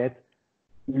 identify it,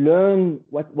 learn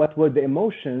what were the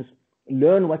emotions,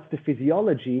 learn what's the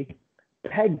physiology,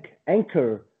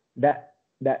 anchor that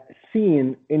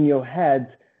scene in your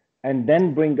head, and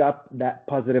then bring up that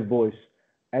positive voice,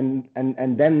 and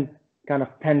then kind of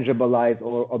tangibilize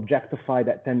or objectify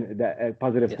that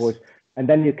positive voice, and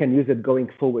then you can use it going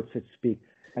forward, so to speak.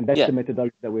 And that's the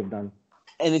methodology that we've done.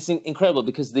 And it's incredible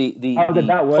because how did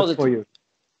that work for you?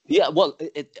 Yeah, well,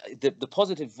 the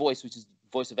positive voice, which is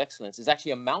voice of excellence, is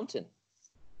actually a mountain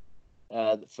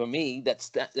for me that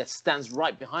stands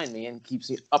right behind me and keeps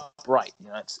me upright. You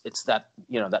know, it's that,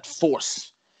 you know, that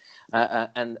force,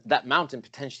 and that mountain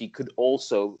potentially could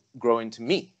also grow into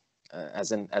me,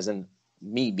 as in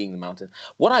me being the mountain.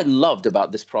 What I loved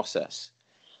about this process,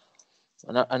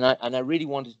 and I really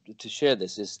wanted to share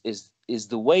this, is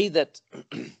the way that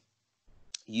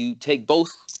you take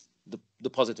both the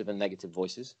positive and negative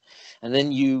voices, and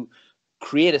then you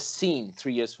create a scene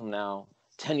 3 years from now,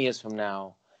 10 years from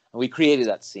now, and we created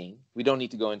that scene. We don't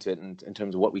need to go into it in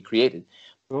terms of what we created.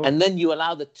 Oh. And then you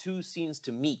allow the two scenes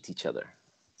to meet each other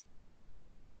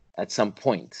at some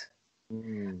point.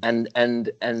 Mm.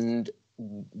 And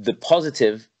the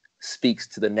positive speaks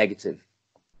to the negative.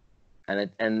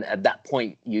 And at that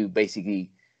point, you basically,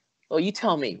 you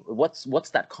tell me, what's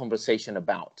that conversation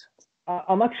about?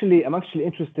 I'm actually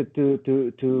interested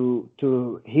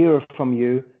to hear from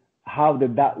you. How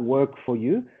did that work for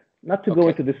you? Not to go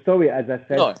into the story, as I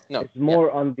said. No. It's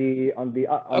more on the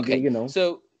you know.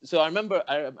 So I remember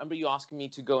you asking me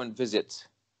to go and visit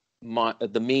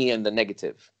the me and the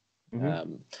negative,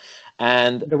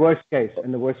 and the worst case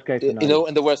scenario. You know,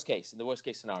 in the worst case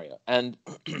scenario, and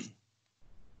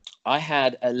I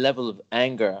had a level of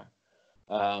anger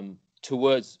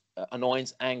towards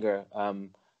annoyance, anger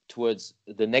towards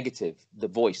the negative, the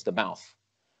voice, the mouth.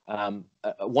 I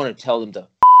wanted to tell them to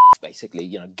basically,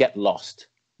 you know, get lost,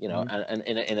 you know, and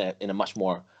in a much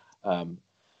more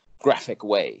graphic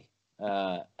way,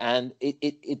 and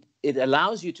it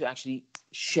allows you to actually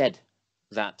shed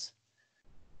that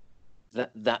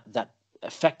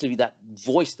effectively that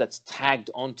voice that's tagged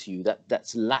onto you,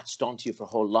 that's latched onto you for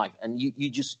whole life, and you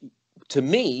just, to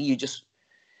me,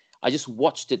 I just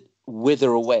watched it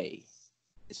wither away.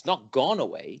 It's not gone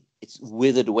away. It's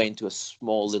withered away into a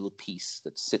small little piece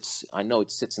that sits. I know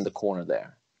it sits in the corner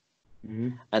there,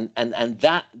 and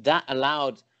that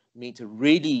allowed me to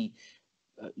really,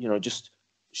 you know, just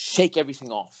shake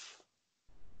everything off,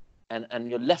 and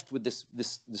you're left with this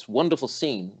wonderful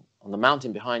scene on the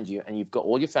mountain behind you, and you've got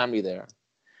all your family there,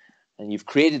 and you've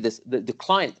created this. The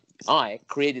client, I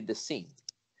created this scene,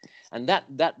 and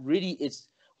that really is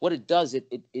what it does.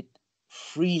 It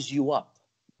frees you up.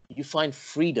 You find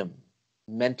freedom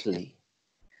mentally,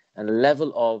 and a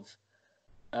level of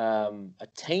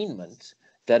attainment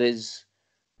that is,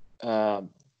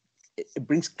 it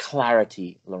brings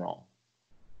clarity, Laurent,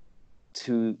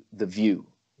 to the view,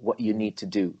 what you need to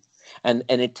do. And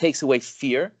it takes away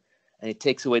fear, and it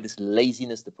takes away this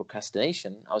laziness, the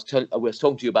procrastination. I was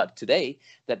talking to you about today,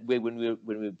 that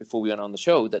before we went on the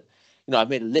show, that, you know, I've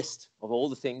made a list of all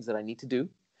the things that I need to do.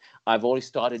 I've already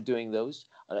started doing those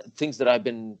things that I've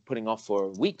been putting off for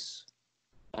weeks,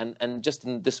 and just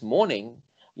this morning,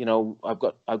 you know, I've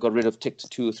got rid of ticked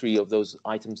 2 or 3 of those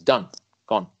items, gone,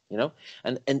 you know,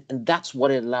 and that's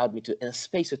what it allowed me to, in a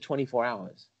space of 24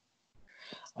 hours.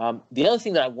 The other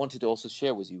thing that I wanted to also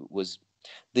share with you was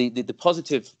the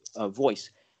positive voice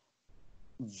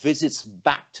visits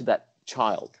back to that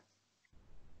child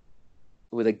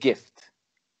with a gift.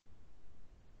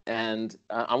 And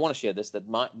I want to share this, that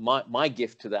my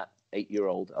gift to that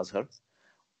 8-year-old Azhar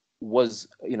was,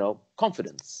 you know,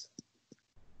 confidence.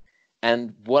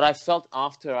 And what I felt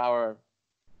after our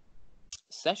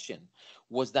session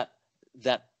was that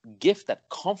gift, that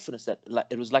confidence, that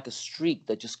it was like a streak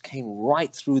that just came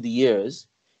right through the ears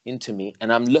into me,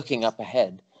 and I'm looking up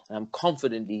ahead, and I'm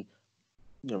confidently,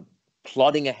 you know,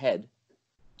 plodding ahead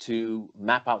to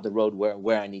map out the road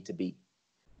where I need to be.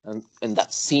 And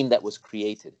that scene that was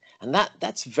created. And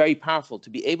that's very powerful, to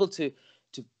be able to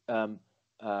how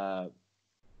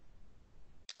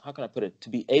can I put it? To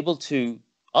be able to,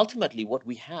 ultimately what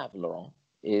we have, Laurent,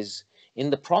 is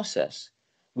in the process,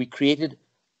 we created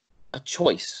a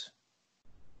choice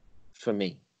for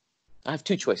me. I have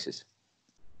two choices.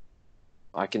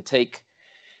 I can take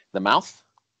the mouth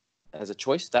as a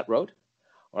choice, that road,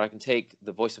 or I can take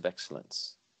the voice of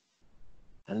excellence.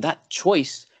 And that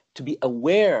choice, to be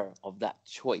aware of that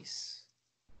choice,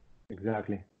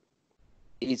 exactly,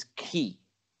 is key,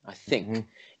 I think,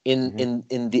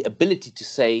 in the ability to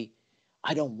say,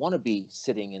 I don't want to be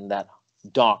sitting in that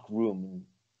dark room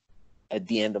at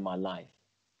the end of my life.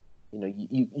 You know,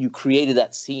 you created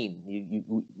that scene.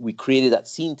 We created that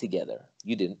scene together.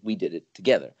 You didn't. We did it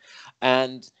together.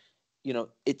 And, you know,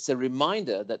 it's a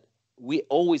reminder that we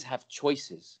always have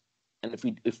choices. And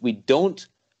if we don't,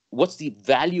 what's the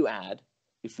value add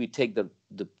if we take the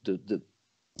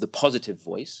positive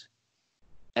voice?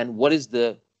 And what is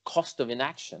the cost of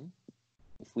inaction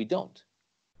if we don't?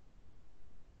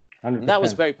 100%. And that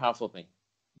was very powerful for me.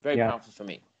 Very powerful for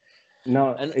me.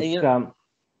 No, and it's, you know,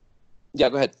 yeah,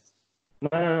 go ahead.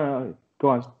 No, go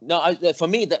on. No, for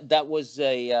me that was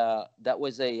a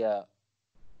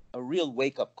real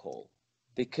wake up call,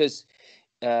 because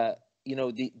you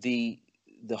know, the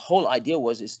whole idea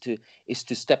is to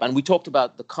step, and we talked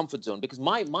about the comfort zone, because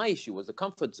my issue was the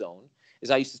comfort zone is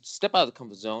I used to step out of the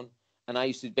comfort zone, and I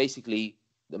used to basically,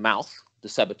 the mouth, the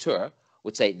saboteur,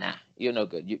 would say, nah, you're no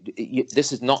good.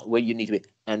 This is not where you need to be,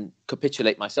 and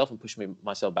capitulate myself and push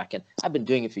myself back in. I've been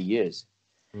doing it for years.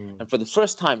 And for the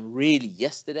first time, really,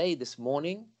 yesterday, this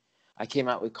morning, I came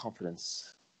out with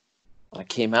confidence. I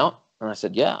came out and I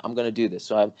said, yeah, I'm going to do this.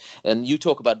 And you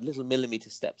talk about little millimeter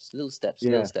steps, little steps.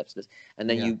 And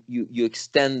then you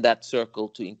extend that circle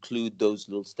to include those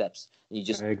little steps. And you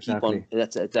just keep on,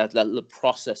 that little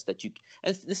process that you,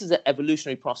 and this is an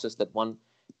evolutionary process that one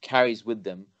carries with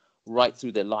them right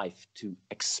through their life to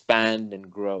expand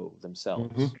and grow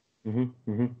themselves. And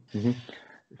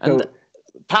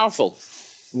powerful.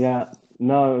 Yeah,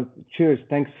 no, cheers.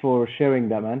 Thanks for sharing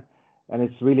that, man. And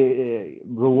it's really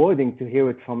rewarding to hear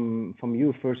it from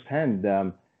you firsthand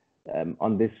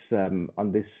on this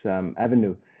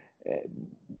avenue.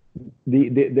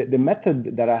 The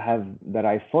method that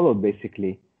I followed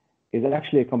basically is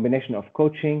actually a combination of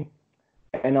coaching,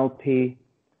 NLP,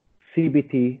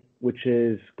 CBT, which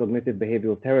is cognitive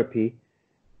behavioral therapy,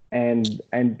 and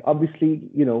obviously,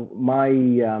 you know, my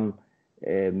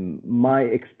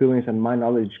experience and my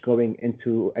knowledge going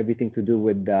into everything to do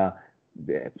with the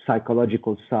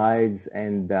psychological sides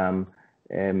and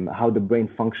how the brain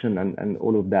function and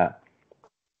all of that.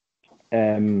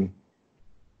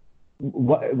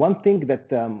 One thing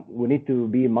that we need to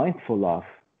be mindful of,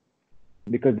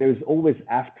 because there's always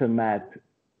aftermath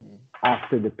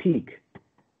after the peak,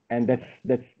 and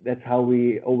that's how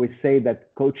we always say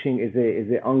that coaching is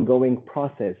an ongoing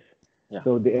process. Yeah.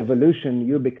 So the evolution,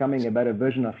 you becoming a better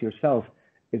version of yourself,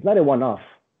 is not a one-off.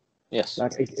 Yes.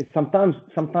 Like sometimes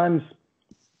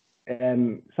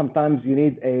you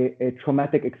need a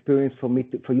traumatic experience for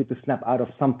you to snap out of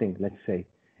something. Let's say,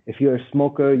 if you're a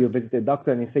smoker, you visit a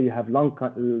doctor and you say you have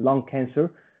lung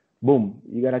cancer, boom,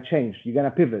 you gotta change, you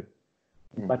gotta pivot.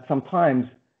 But sometimes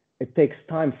it takes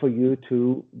time for you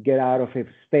to get out of a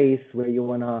space where you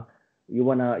don't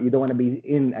wanna be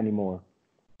in anymore.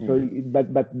 So,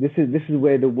 but this is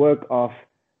where the work of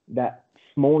that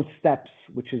small steps,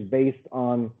 which is based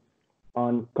on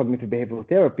cognitive behavioral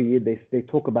therapy, they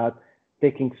talk about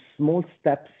taking small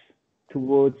steps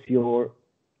towards your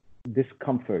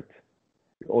discomfort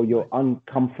or your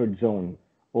uncomfort zone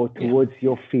or towards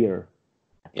your fear.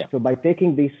 Yeah. So by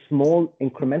taking these small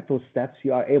incremental steps,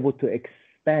 you are able to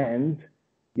expand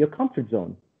your comfort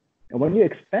zone. And when you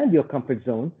expand your comfort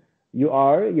zone, you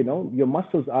are, you know, your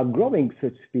muscles are growing, so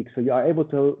to speak. So you are able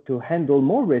to handle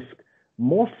more risk,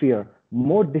 more fear,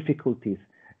 more difficulties.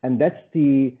 And that's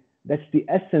the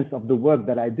essence of the work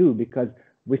that I do, because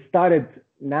we started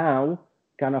now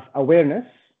kind of awareness,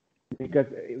 because,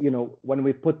 you know, when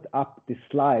we put up the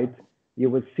slide, you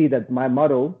will see that my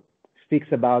motto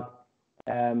speaks about,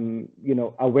 you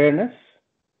know, awareness.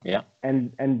 Yeah.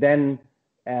 And then,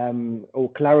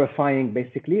 or clarifying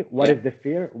basically what is the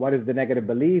fear, what is the negative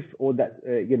belief, all that,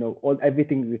 you know,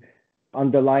 everything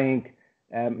underlying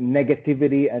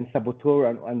negativity and saboteur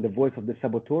and the voice of the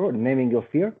saboteur, naming your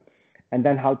fear, and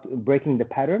then how to breaking the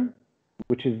pattern,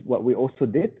 which is what we also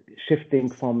did, shifting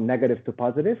from negative to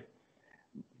positive.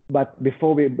 But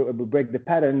before we break the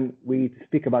pattern, we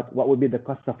speak about what would be the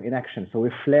cost of inaction. So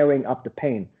we're flaring up the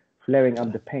pain. flaring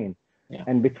up the pain. Yeah.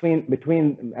 And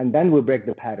and then we break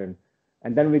the pattern.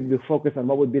 And then we focus on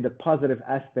what would be the positive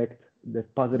aspect, the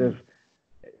positive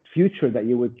future that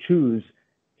you would choose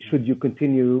should you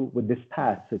continue with this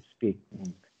path, so to speak.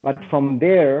 But from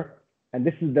there, and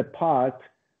this is the part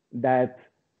that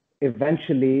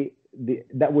eventually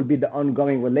that will be the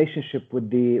ongoing relationship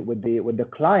with the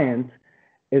client,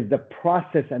 is the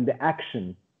process and the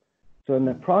action. So in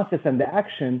the process and the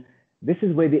action, this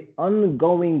is where the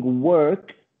ongoing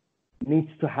work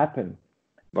needs to happen.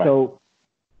 Right. So,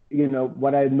 you know,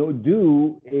 what I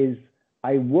do is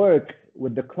I work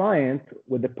with the client,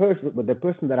 with the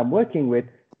person that I'm working with,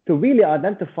 to really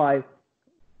identify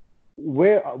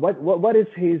what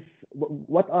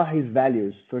are his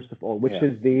values, first of all, which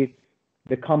is the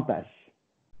compass.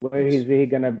 Where is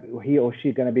he or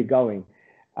she gonna be going?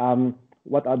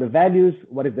 What are the values?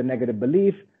 What is the negative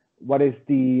belief? What is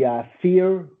the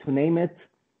fear, to name it?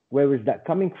 Where is that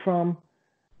coming from?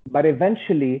 But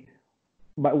eventually,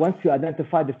 once you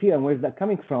identify the fear and where is that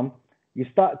coming from, you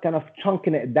start kind of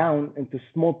chunking it down into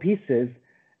small pieces,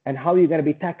 and how you're going to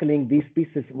be tackling these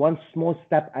pieces one small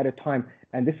step at a time.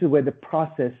 And this is where the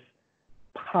process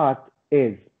part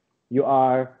is. You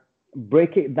are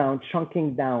breaking it down,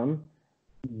 chunking down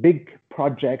big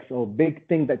projects or big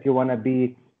things that you want to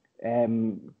be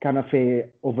kind of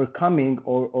overcoming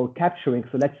or capturing.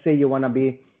 So let's say you want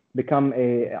to become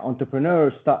a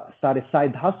entrepreneur, start a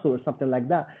side hustle or something like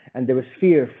that, and there is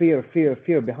fear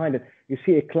behind it. You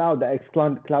see a cloud that is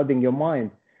clouding your mind.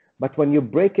 But when you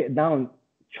break it down,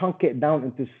 chunk it down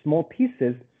into small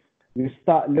pieces, you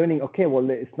start learning, okay, well,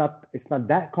 it's not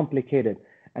that complicated.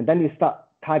 And then you start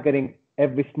targeting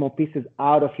every small pieces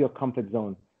out of your comfort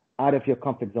zone. And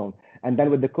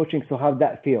then with the coaching, so how's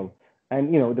that feel?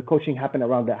 And, you know, the coaching happened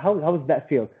around that. How does that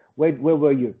feel? Where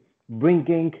were you?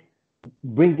 Bringing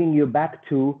you back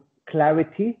to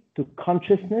clarity, to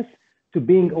consciousness, to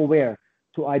being aware,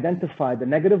 to identify the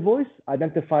negative voice,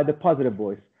 identify the positive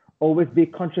voice. Always be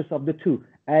conscious of the two.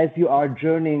 As you are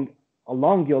journeying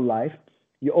along your life,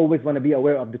 you always want to be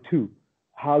aware of the two,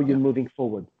 how you're moving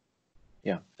forward.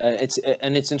 Yeah, it's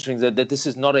interesting that this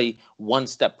is not a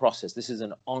one-step process. This is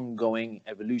an ongoing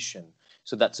evolution.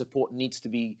 So that support needs to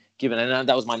be given. And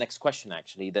that was my next question,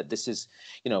 actually, that this is,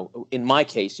 you know, in my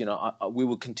case, you know, we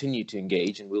will continue to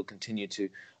engage and we'll continue to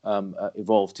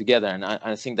evolve together. And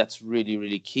I think that's really,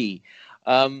 really key.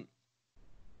 In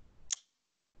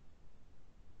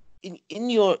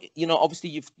your, you know, obviously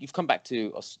you've come back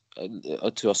to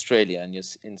Australia and you're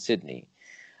in Sydney.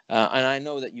 And I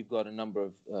know that you've got a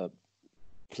number of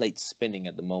plates spinning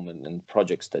at the moment and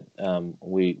projects that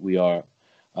we are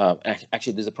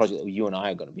actually there's a project that you and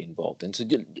I are going to be involved in. So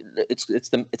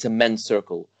it's a men's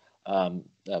circle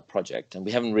project, and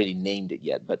we haven't really named it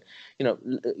yet, but you know,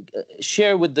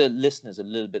 share with the listeners a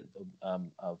little bit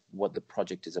of what the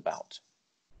project is about.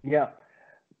 Yeah,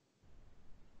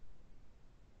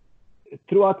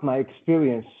 throughout my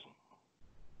experience,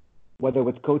 whether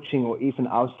with coaching or even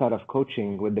outside of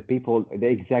coaching, with the people, the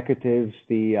executives,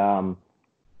 the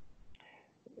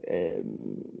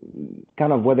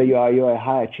kind of whether you're a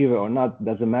high achiever or not,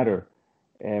 doesn't matter.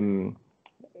 There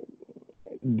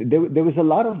was a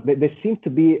lot of, there seemed to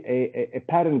be a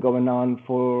pattern going on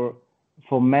for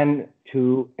men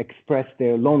to express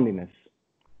their loneliness,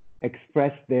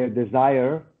 express their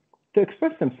desire to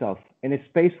express themselves in a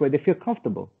space where they feel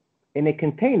comfortable, in a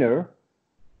container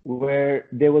where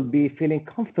they will be feeling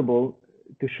comfortable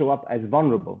to show up as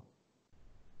vulnerable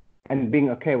and being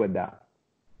okay with that.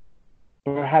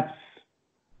 Perhaps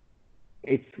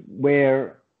it's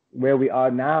where we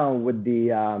are now with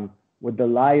the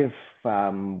life,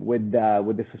 with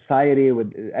the society,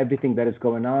 with everything that is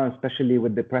going on, especially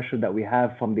with the pressure that we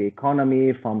have from the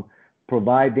economy, from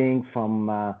providing,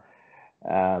 from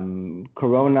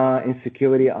corona,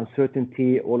 insecurity,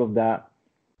 uncertainty, all of that.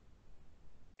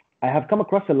 I have come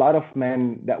across a lot of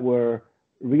men that were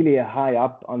really high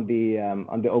up on the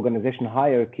organization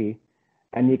hierarchy,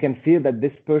 and you can feel that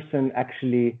this person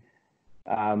actually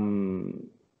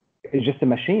is just a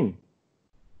machine,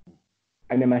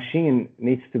 and a machine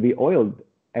needs to be oiled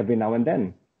every now and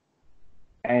then.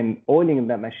 And oiling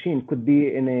that machine could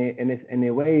be in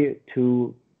a way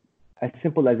to as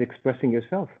simple as expressing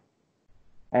yourself,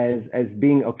 as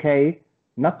being okay,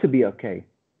 not to be okay,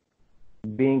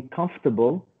 being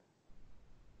comfortable,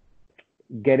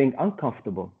 getting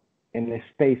uncomfortable in a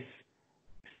space,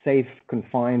 safe,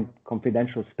 confined,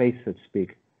 confidential space, so to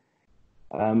speak.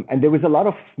 And there was a lot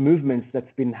of movements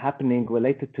that's been happening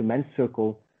related to Men's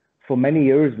Circle for many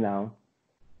years now.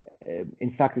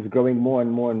 In fact, it's growing more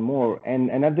and more and more.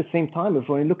 And at the same time, if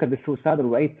we look at the suicidal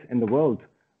rate in the world,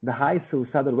 the highest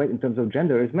suicidal rate in terms of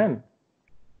gender is men.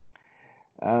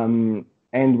 And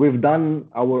we've done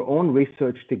our own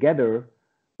research together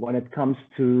when it comes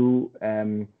to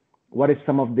what is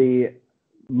some of the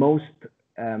most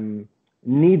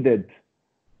needed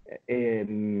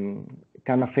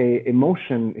kind of a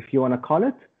emotion, if you want to call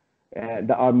it,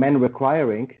 that are men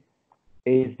requiring,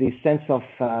 is the sense of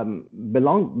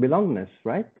belongingness,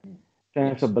 right?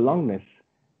 Sense of belongingness.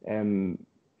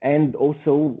 And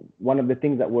also one of the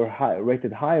things that were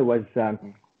rated high was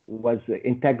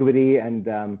integrity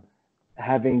and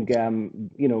having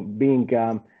being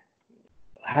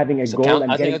having a goal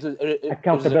and getting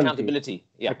accountability.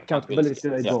 Yeah, accountability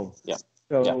to a goal. Yeah.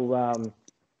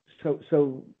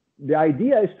 So the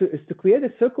idea is to create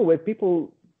a circle where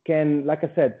people can, like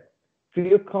I said,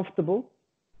 feel comfortable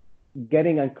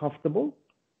getting uncomfortable,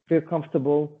 feel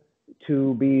comfortable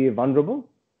to be vulnerable,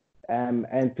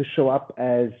 and to show up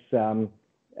as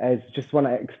just want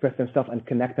to express themselves and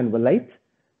connect and relate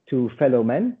to fellow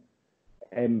men,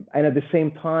 and at the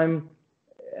same time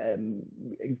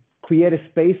create a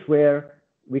space where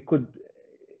we could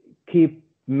keep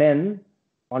men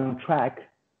on track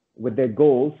with their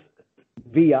goals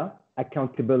via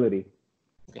accountability.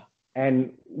 Yeah.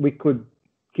 And we could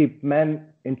keep men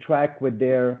in track with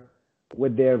their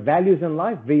values in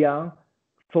life via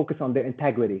focus on their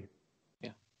integrity.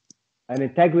 Yeah. And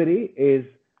integrity is,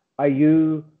 are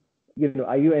you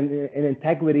in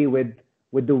integrity with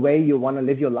the way you want to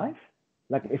live your life?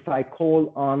 Like if I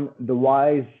call on the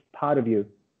wise part of you,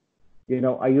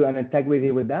 are you in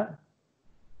integrity with that?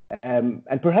 And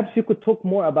perhaps you could talk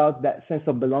more about that sense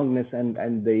of belongingness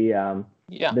and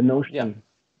the notion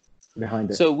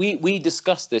behind it. So we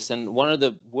discussed this, and one of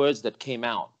the words that came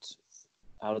out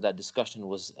of that discussion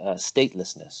was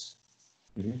statelessness.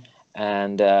 Mm-hmm.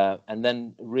 And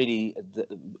then really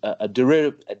a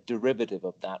derivative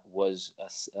of that was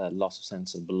a loss of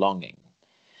sense of belonging.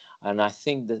 And I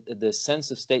think that the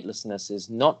sense of statelessness is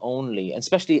not only, and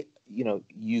especially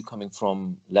you coming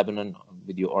from Lebanon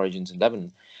with your origins in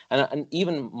Lebanon, and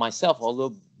even myself,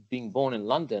 although being born in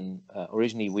London,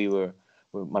 originally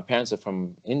my parents are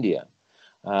from India,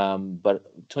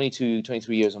 but 22,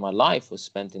 23 years of my life was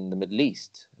spent in the Middle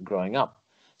East growing up.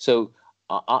 So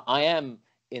I am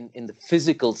in the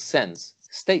physical sense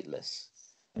stateless.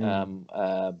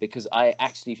 Because I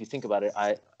actually, if you think about it,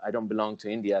 I don't belong to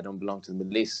India, I don't belong to the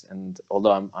Middle East, and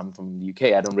although I'm from the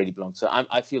UK, I don't really belong. So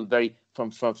I feel very,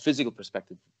 from a physical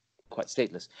perspective, quite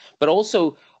stateless. But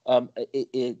also,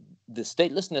 the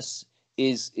statelessness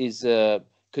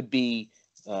could be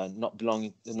not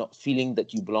belonging, not feeling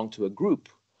that you belong to a group,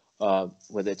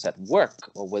 whether it's at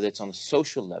work or whether it's on a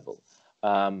social level.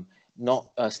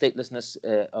 Not statelessness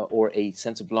or a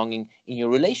sense of belonging in your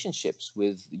relationships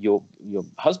with your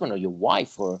husband or your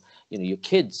wife or your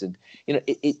kids, and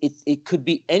it could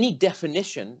be any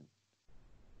definition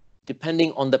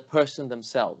depending on the person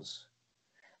themselves.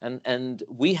 And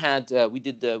we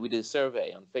did a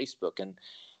survey on Facebook, and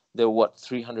there were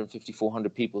 350,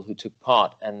 400 people who took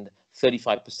part, and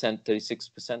 35%,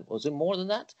 36%, was it more than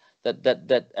that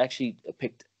actually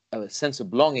picked a sense of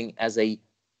belonging as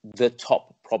the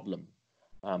top problem,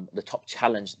 the top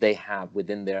challenge they have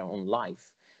within their own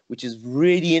life, which is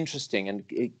really interesting. And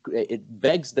it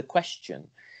begs the question,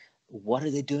 what are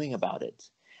they doing about it?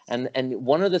 And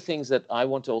one of the things that I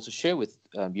want to also share with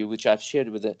you, which I've shared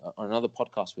with on another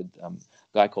podcast with a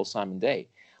guy called Simon Day,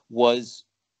 was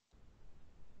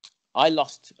I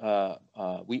lost, my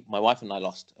wife and I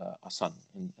lost our son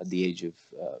at the age of,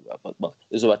 it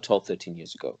was about 12, 13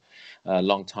 years ago, a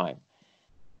long time.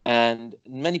 And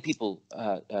many people,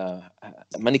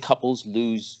 many couples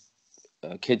lose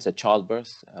kids at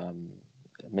childbirth,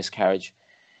 miscarriage.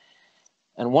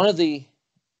 And one of the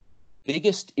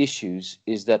biggest issues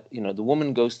is that, the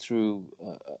woman goes through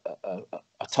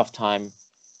a tough time,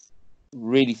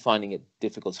 really finding it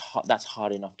difficult. That's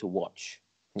hard enough to watch.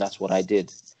 And that's what I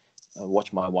did,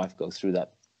 watch my wife go through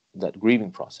that grieving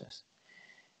process.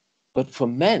 But for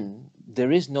men,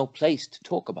 there is no place to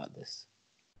talk about this.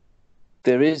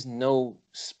 There is no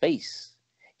space.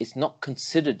 It's not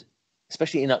considered,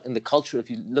 especially in the culture,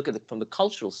 if you look at it from the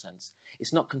cultural sense,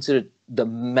 it's not considered the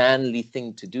manly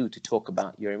thing to do, to talk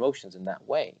about your emotions in that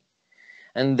way.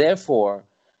 And therefore,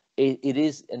 it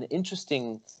is an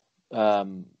interesting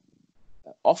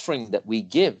offering that we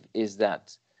give, is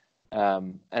that,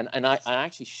 and I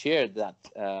actually shared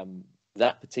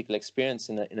that particular experience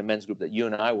in a men's group that you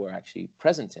and I were actually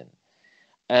present in.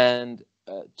 And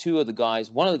two of the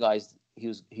guys, one of the guys,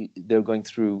 they were going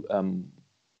through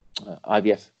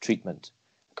IVF treatment,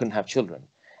 couldn't have children,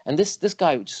 and this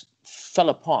guy just fell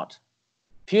apart,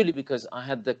 purely because I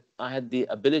had the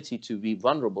ability to be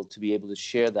vulnerable, to be able to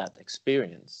share that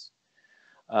experience.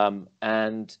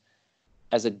 And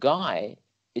as a guy,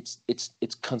 it's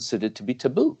considered to be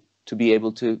taboo to be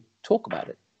able to talk about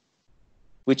it,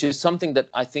 which is something that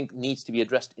I think needs to be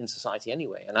addressed in society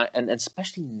anyway. And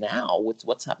especially now with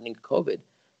what's happening with COVID,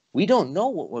 we don't know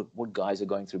what guys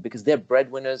are going through because they're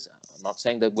breadwinners. I'm not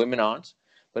saying that women aren't,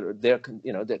 but they're,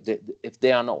 if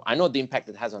they are not, I know the impact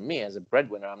it has on me as a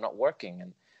breadwinner. I'm not working,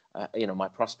 and my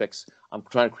prospects, I'm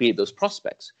trying to create those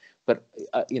prospects. But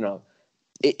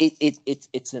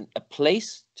it's a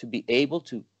place to be able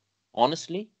to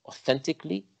honestly,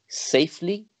 authentically,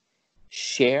 safely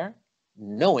share,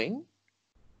 knowing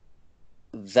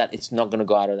that it's not going to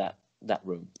go out of that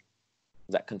room,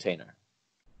 that container.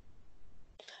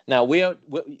 Now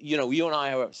you and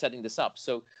I are setting this up,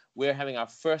 so we're having our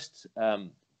first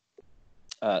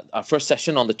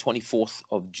session on the 24th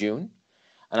of June,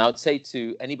 and I would say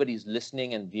to anybody who's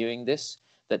listening and viewing this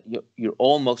that you're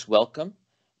all most welcome.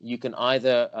 You can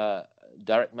either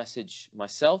direct message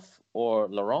myself or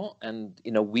Laurent, and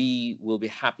we will be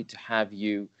happy to have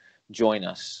you join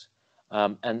us.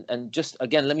 And just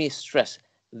again, let me stress: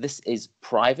 this is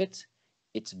private.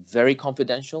 It's very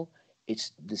confidential.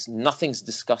 Nothing's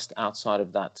discussed outside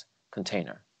of that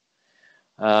container.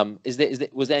 Was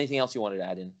there anything else you wanted to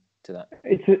add in to that?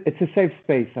 It's a safe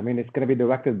space. I mean, it's going to be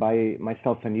directed by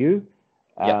myself and you.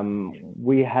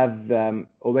 We have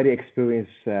already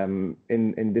experienced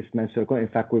in this men's circle. In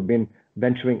fact, we've been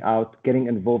venturing out, getting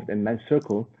involved in men's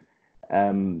circle.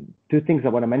 Two things I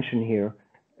want to mention here.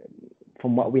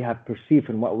 From what we have perceived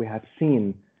and what we have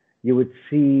seen, you would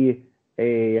see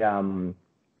a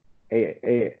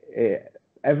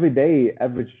everyday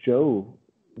average Joe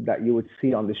that you would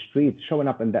see on the street showing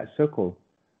up in that circle,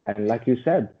 and like you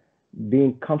said,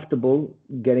 being comfortable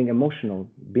getting emotional,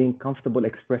 being comfortable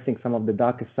expressing some of the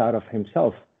darkest side of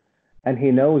himself. And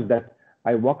he knows that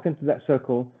I walked into that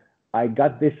circle, I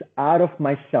got this out of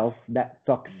myself, that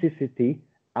toxicity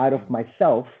out of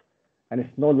myself, and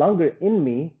it's no longer in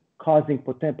me, causing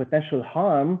potential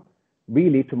harm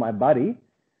really to my body.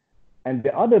 And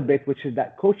the other bit, which is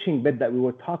that coaching bit that we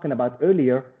were talking about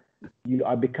earlier, you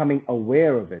are becoming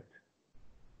aware of it.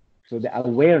 So the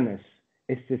awareness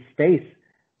is the space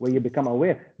where you become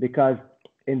aware, because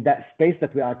in that space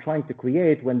that we are trying to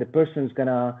create, when the person's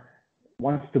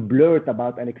wants to blurt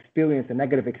about an experience, a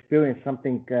negative experience,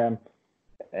 something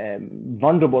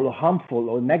vulnerable or harmful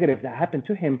or negative that happened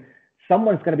to him,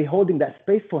 someone's going to be holding that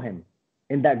space for him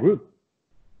in that group.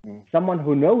 Someone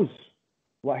who knows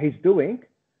what he's doing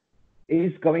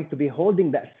is going to be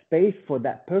holding that space for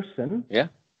that person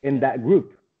in that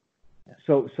group.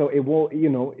 So it will,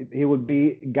 he will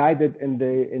be guided in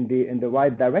the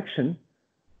right direction,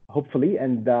 hopefully,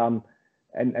 and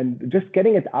just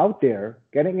getting it out there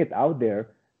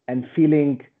and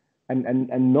feeling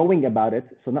and knowing about it.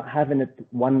 So not having it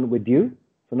one with you.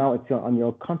 So now it's on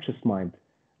your conscious mind.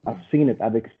 I've seen it,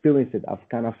 I've experienced it, I've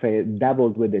kind of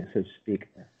dabbled with it, so to speak.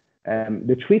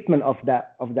 The treatment of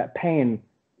that pain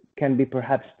can be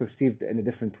perhaps perceived in a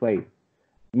different way.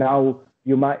 Now,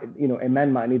 you might, a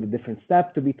man might need a different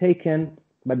step to be taken,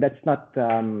 but that's not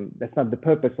the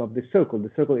purpose of the circle.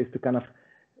 The circle is to kind of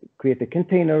create a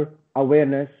container,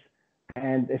 awareness,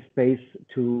 and a space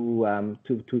to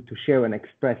share and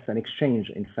express and exchange,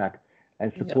 in fact,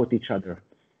 and support each other.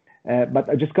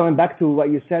 But just going back to what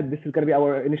you said, this is going to be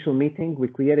our initial meeting.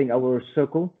 We're creating our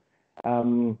circle.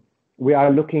 We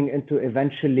are looking into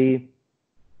eventually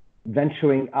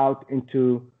venturing out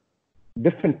into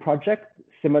different projects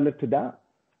similar to that,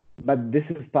 but this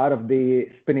is part of the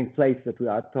spinning plates that we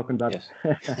are talking about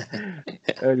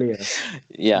earlier.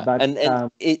 Yeah, but, and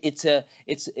it's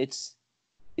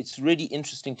really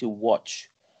interesting to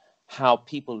watch how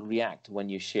people react when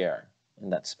you share in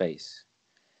that space.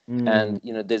 And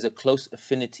there's a close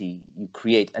affinity you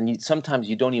create, and sometimes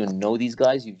you don't even know these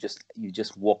guys. You just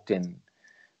walked in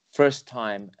first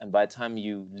time, and by the time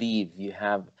you leave, you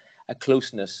have a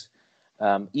closeness.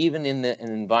 Even in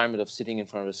an environment of sitting in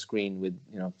front of a screen with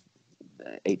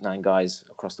 8-9 guys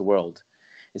across the world,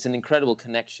 it's an incredible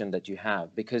connection that you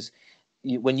have, because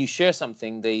when you share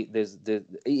something,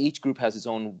 each group has its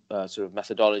own sort of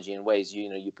methodology and ways.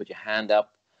 You put your hand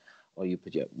up, or you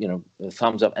put your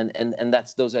thumbs up, and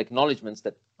that's those acknowledgements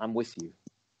that I'm with you,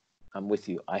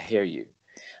 I hear you,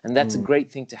 and that's a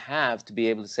great thing to have, to be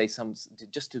able to say to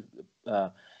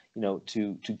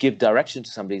give direction to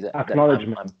somebody,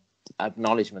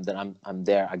 acknowledgement that I'm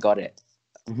there, I got it.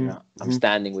 I'm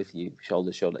standing with you,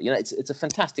 shoulder to shoulder. It's a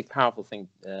fantastic, powerful thing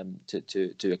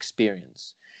to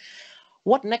experience.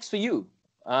 What next for you?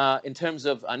 in terms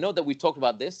of, I know that we talked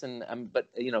about this, but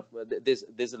you know,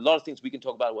 there's a lot of things we can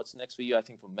talk about. What's next for you? I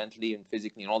think, for mentally and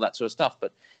physically and all that sort of stuff.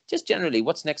 But just generally,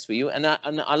 what's next for you? And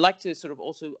I like to sort of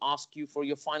also ask you for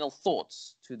your final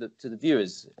thoughts to the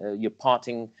viewers, your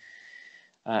parting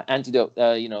antidote,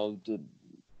 you know, the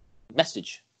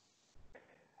message.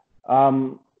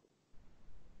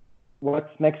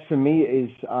 What's next for me is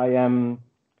I am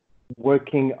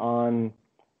working on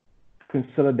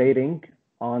consolidating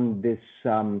on this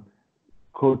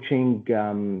coaching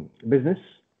business,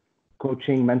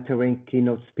 coaching, mentoring,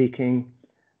 keynote speaking.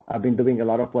 I've been doing a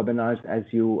lot of webinars, as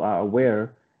you are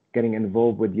aware, getting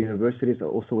involved with universities,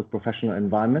 also with professional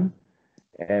environment.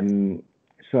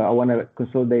 So I want to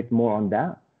consolidate more on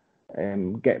that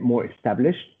and get more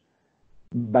established.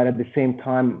 But at the same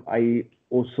time, I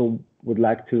also would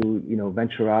like to, you know,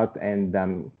 venture out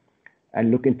and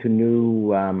look into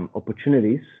new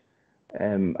opportunities.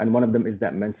 And one of them is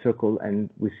that men's circle, and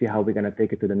we see how we're going to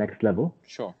take it to the next level.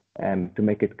 Sure. To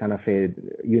make it kind of a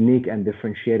unique and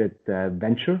differentiated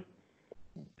venture.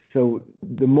 So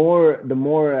the more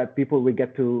people we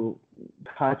get to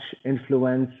touch,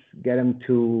 influence, get them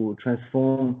to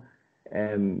transform,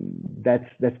 that's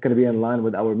going to be in line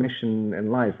with our mission in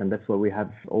life, and that's what we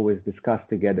have always discussed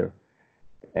together.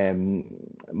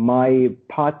 My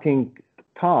parting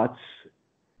thoughts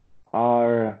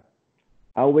are,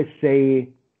 I always say,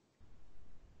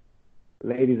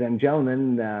 ladies and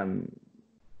gentlemen,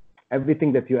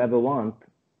 everything that you ever want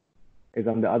is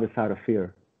on the other side of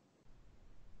fear.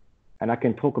 And I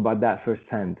can talk about that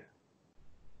firsthand.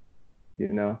 You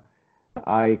know,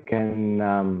 I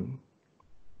can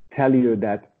tell you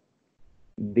that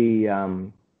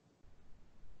the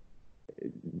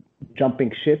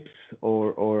jumping ships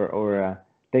or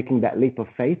taking that leap of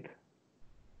faith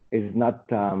is not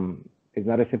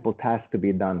a simple task to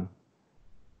be done.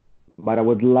 But I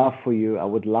would love for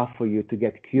you to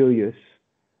get curious.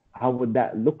 How would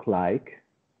that look like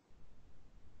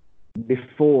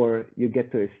before you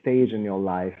get to a stage in your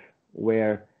life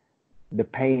where the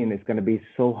pain is going to be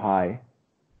so high,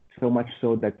 so much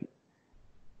so that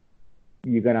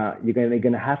you're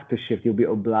gonna have to shift. You'll be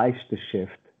obliged to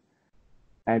shift,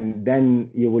 and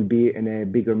then you will be in a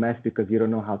bigger mess because you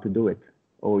don't know how to do it,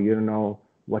 or you don't know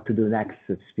what to do next,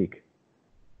 so to speak.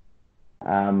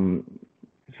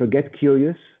 So get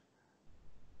curious,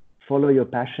 follow your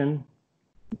passion,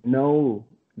 know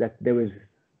that there was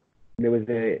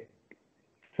a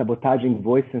sabotaging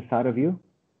voice inside of you,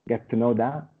 get to know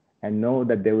that, and know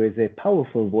that there is a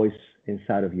powerful voice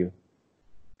inside of you.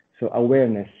 So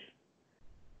awareness.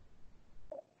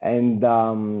 And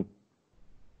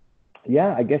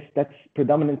yeah, I guess that's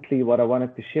predominantly what I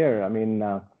wanted to share. I mean,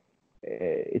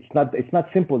 it's not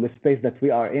simple, the space that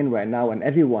we are in right now, and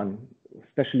everyone,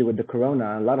 especially with the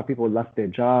corona, a lot of people lost their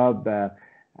job.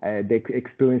 They're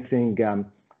experiencing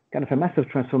kind of a massive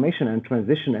transformation and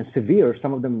transition, and severe,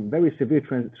 some of them very severe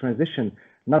transition,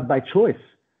 not by choice,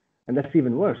 and that's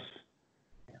even worse.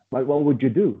 But what would you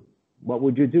do? What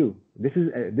would you do? This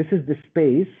is the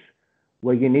space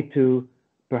where you need to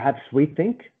perhaps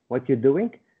rethink what you're doing.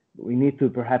 We need to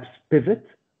perhaps pivot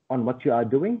on what you are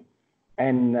doing,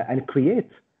 and create,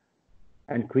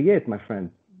 my friend.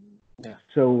 Yeah.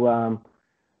 So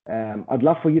I'd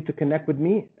love for you to connect with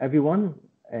me, everyone.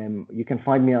 You can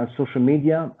find me on social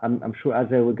media. I'm sure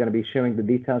Azza we're going to be sharing the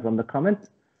details on the comment.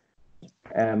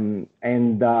 And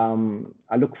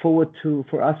I look forward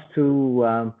for us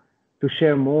to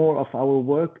share more of our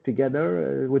work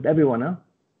together with everyone. Huh?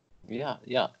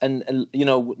 Yeah. And you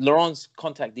know, Laurent's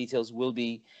contact details will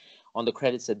be on the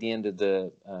credits at the end of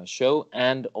the show,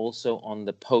 and also on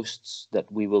the posts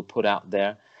that we will put out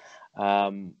there.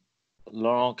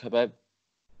 Laurent Kebab,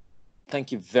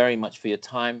 thank you very much for your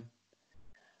time.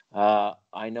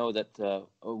 I know that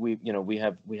we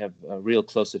have a real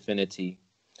close affinity,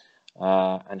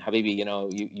 and Habibi, you know,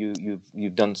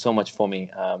 you've done so much for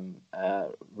me.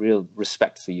 Real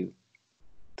respect for you.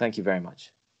 Thank you very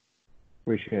much.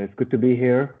 Appreciate it. It's good to be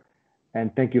here,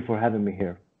 and thank you for having me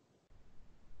here.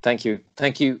 Thank you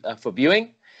for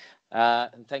viewing,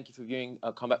 and thank you for viewing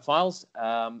Combat Files.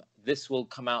 This will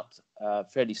come out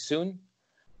fairly soon,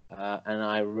 and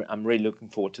I'm really looking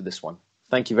forward to this one.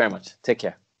 Thank you very much. Take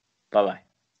care. Bye-bye.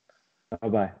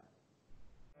 Bye-bye.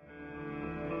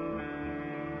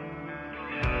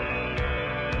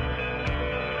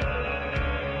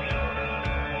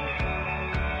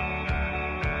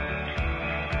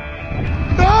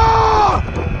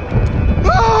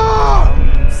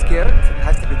 Scared. It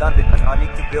has to be done because I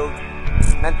need to build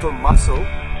this mental muscle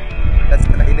that's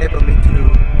going to enable me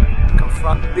to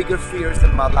confront bigger fears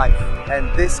in my life. And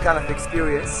this kind of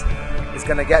experience is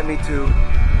going to get me to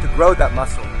to grow that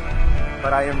muscle.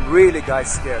 But I am really,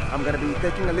 guys, scared. I'm gonna be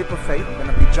taking a leap of faith. I'm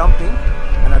gonna be jumping,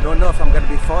 and I don't know if I'm gonna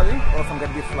be falling or if I'm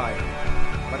gonna be flying.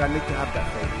 But I need to have that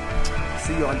faith.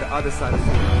 See you on the other side of the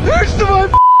field. Here's to my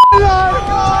life!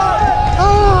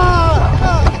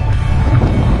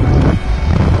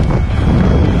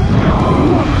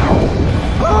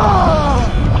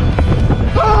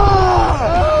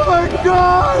 Oh my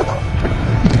God!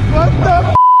 What the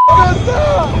was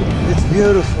that? It's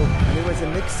beautiful. And it was a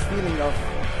mixed feeling of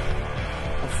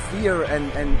fear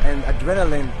and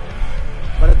adrenaline,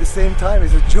 but at the same time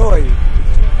it's a joy.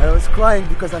 I was crying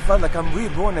because I felt like I'm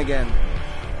reborn again.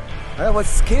 I was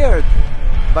scared,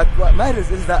 but what matters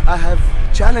is that I have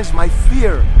challenged my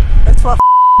fear. That's what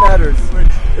matters.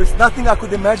 There's nothing I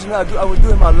could imagine I would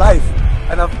do in my life,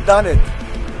 and I've done it.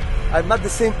 I'm not the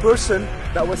same person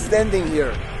that was standing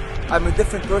here. I'm a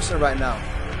different person right now,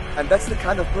 and that's the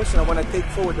kind of person I want to take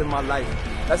forward in my life.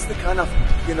 That's the kind of,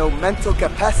 mental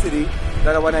capacity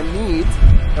that I want to need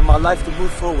in my life to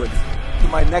move forward to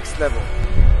my next level.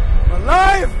 My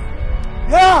life!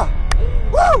 Yeah!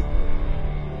 Woo!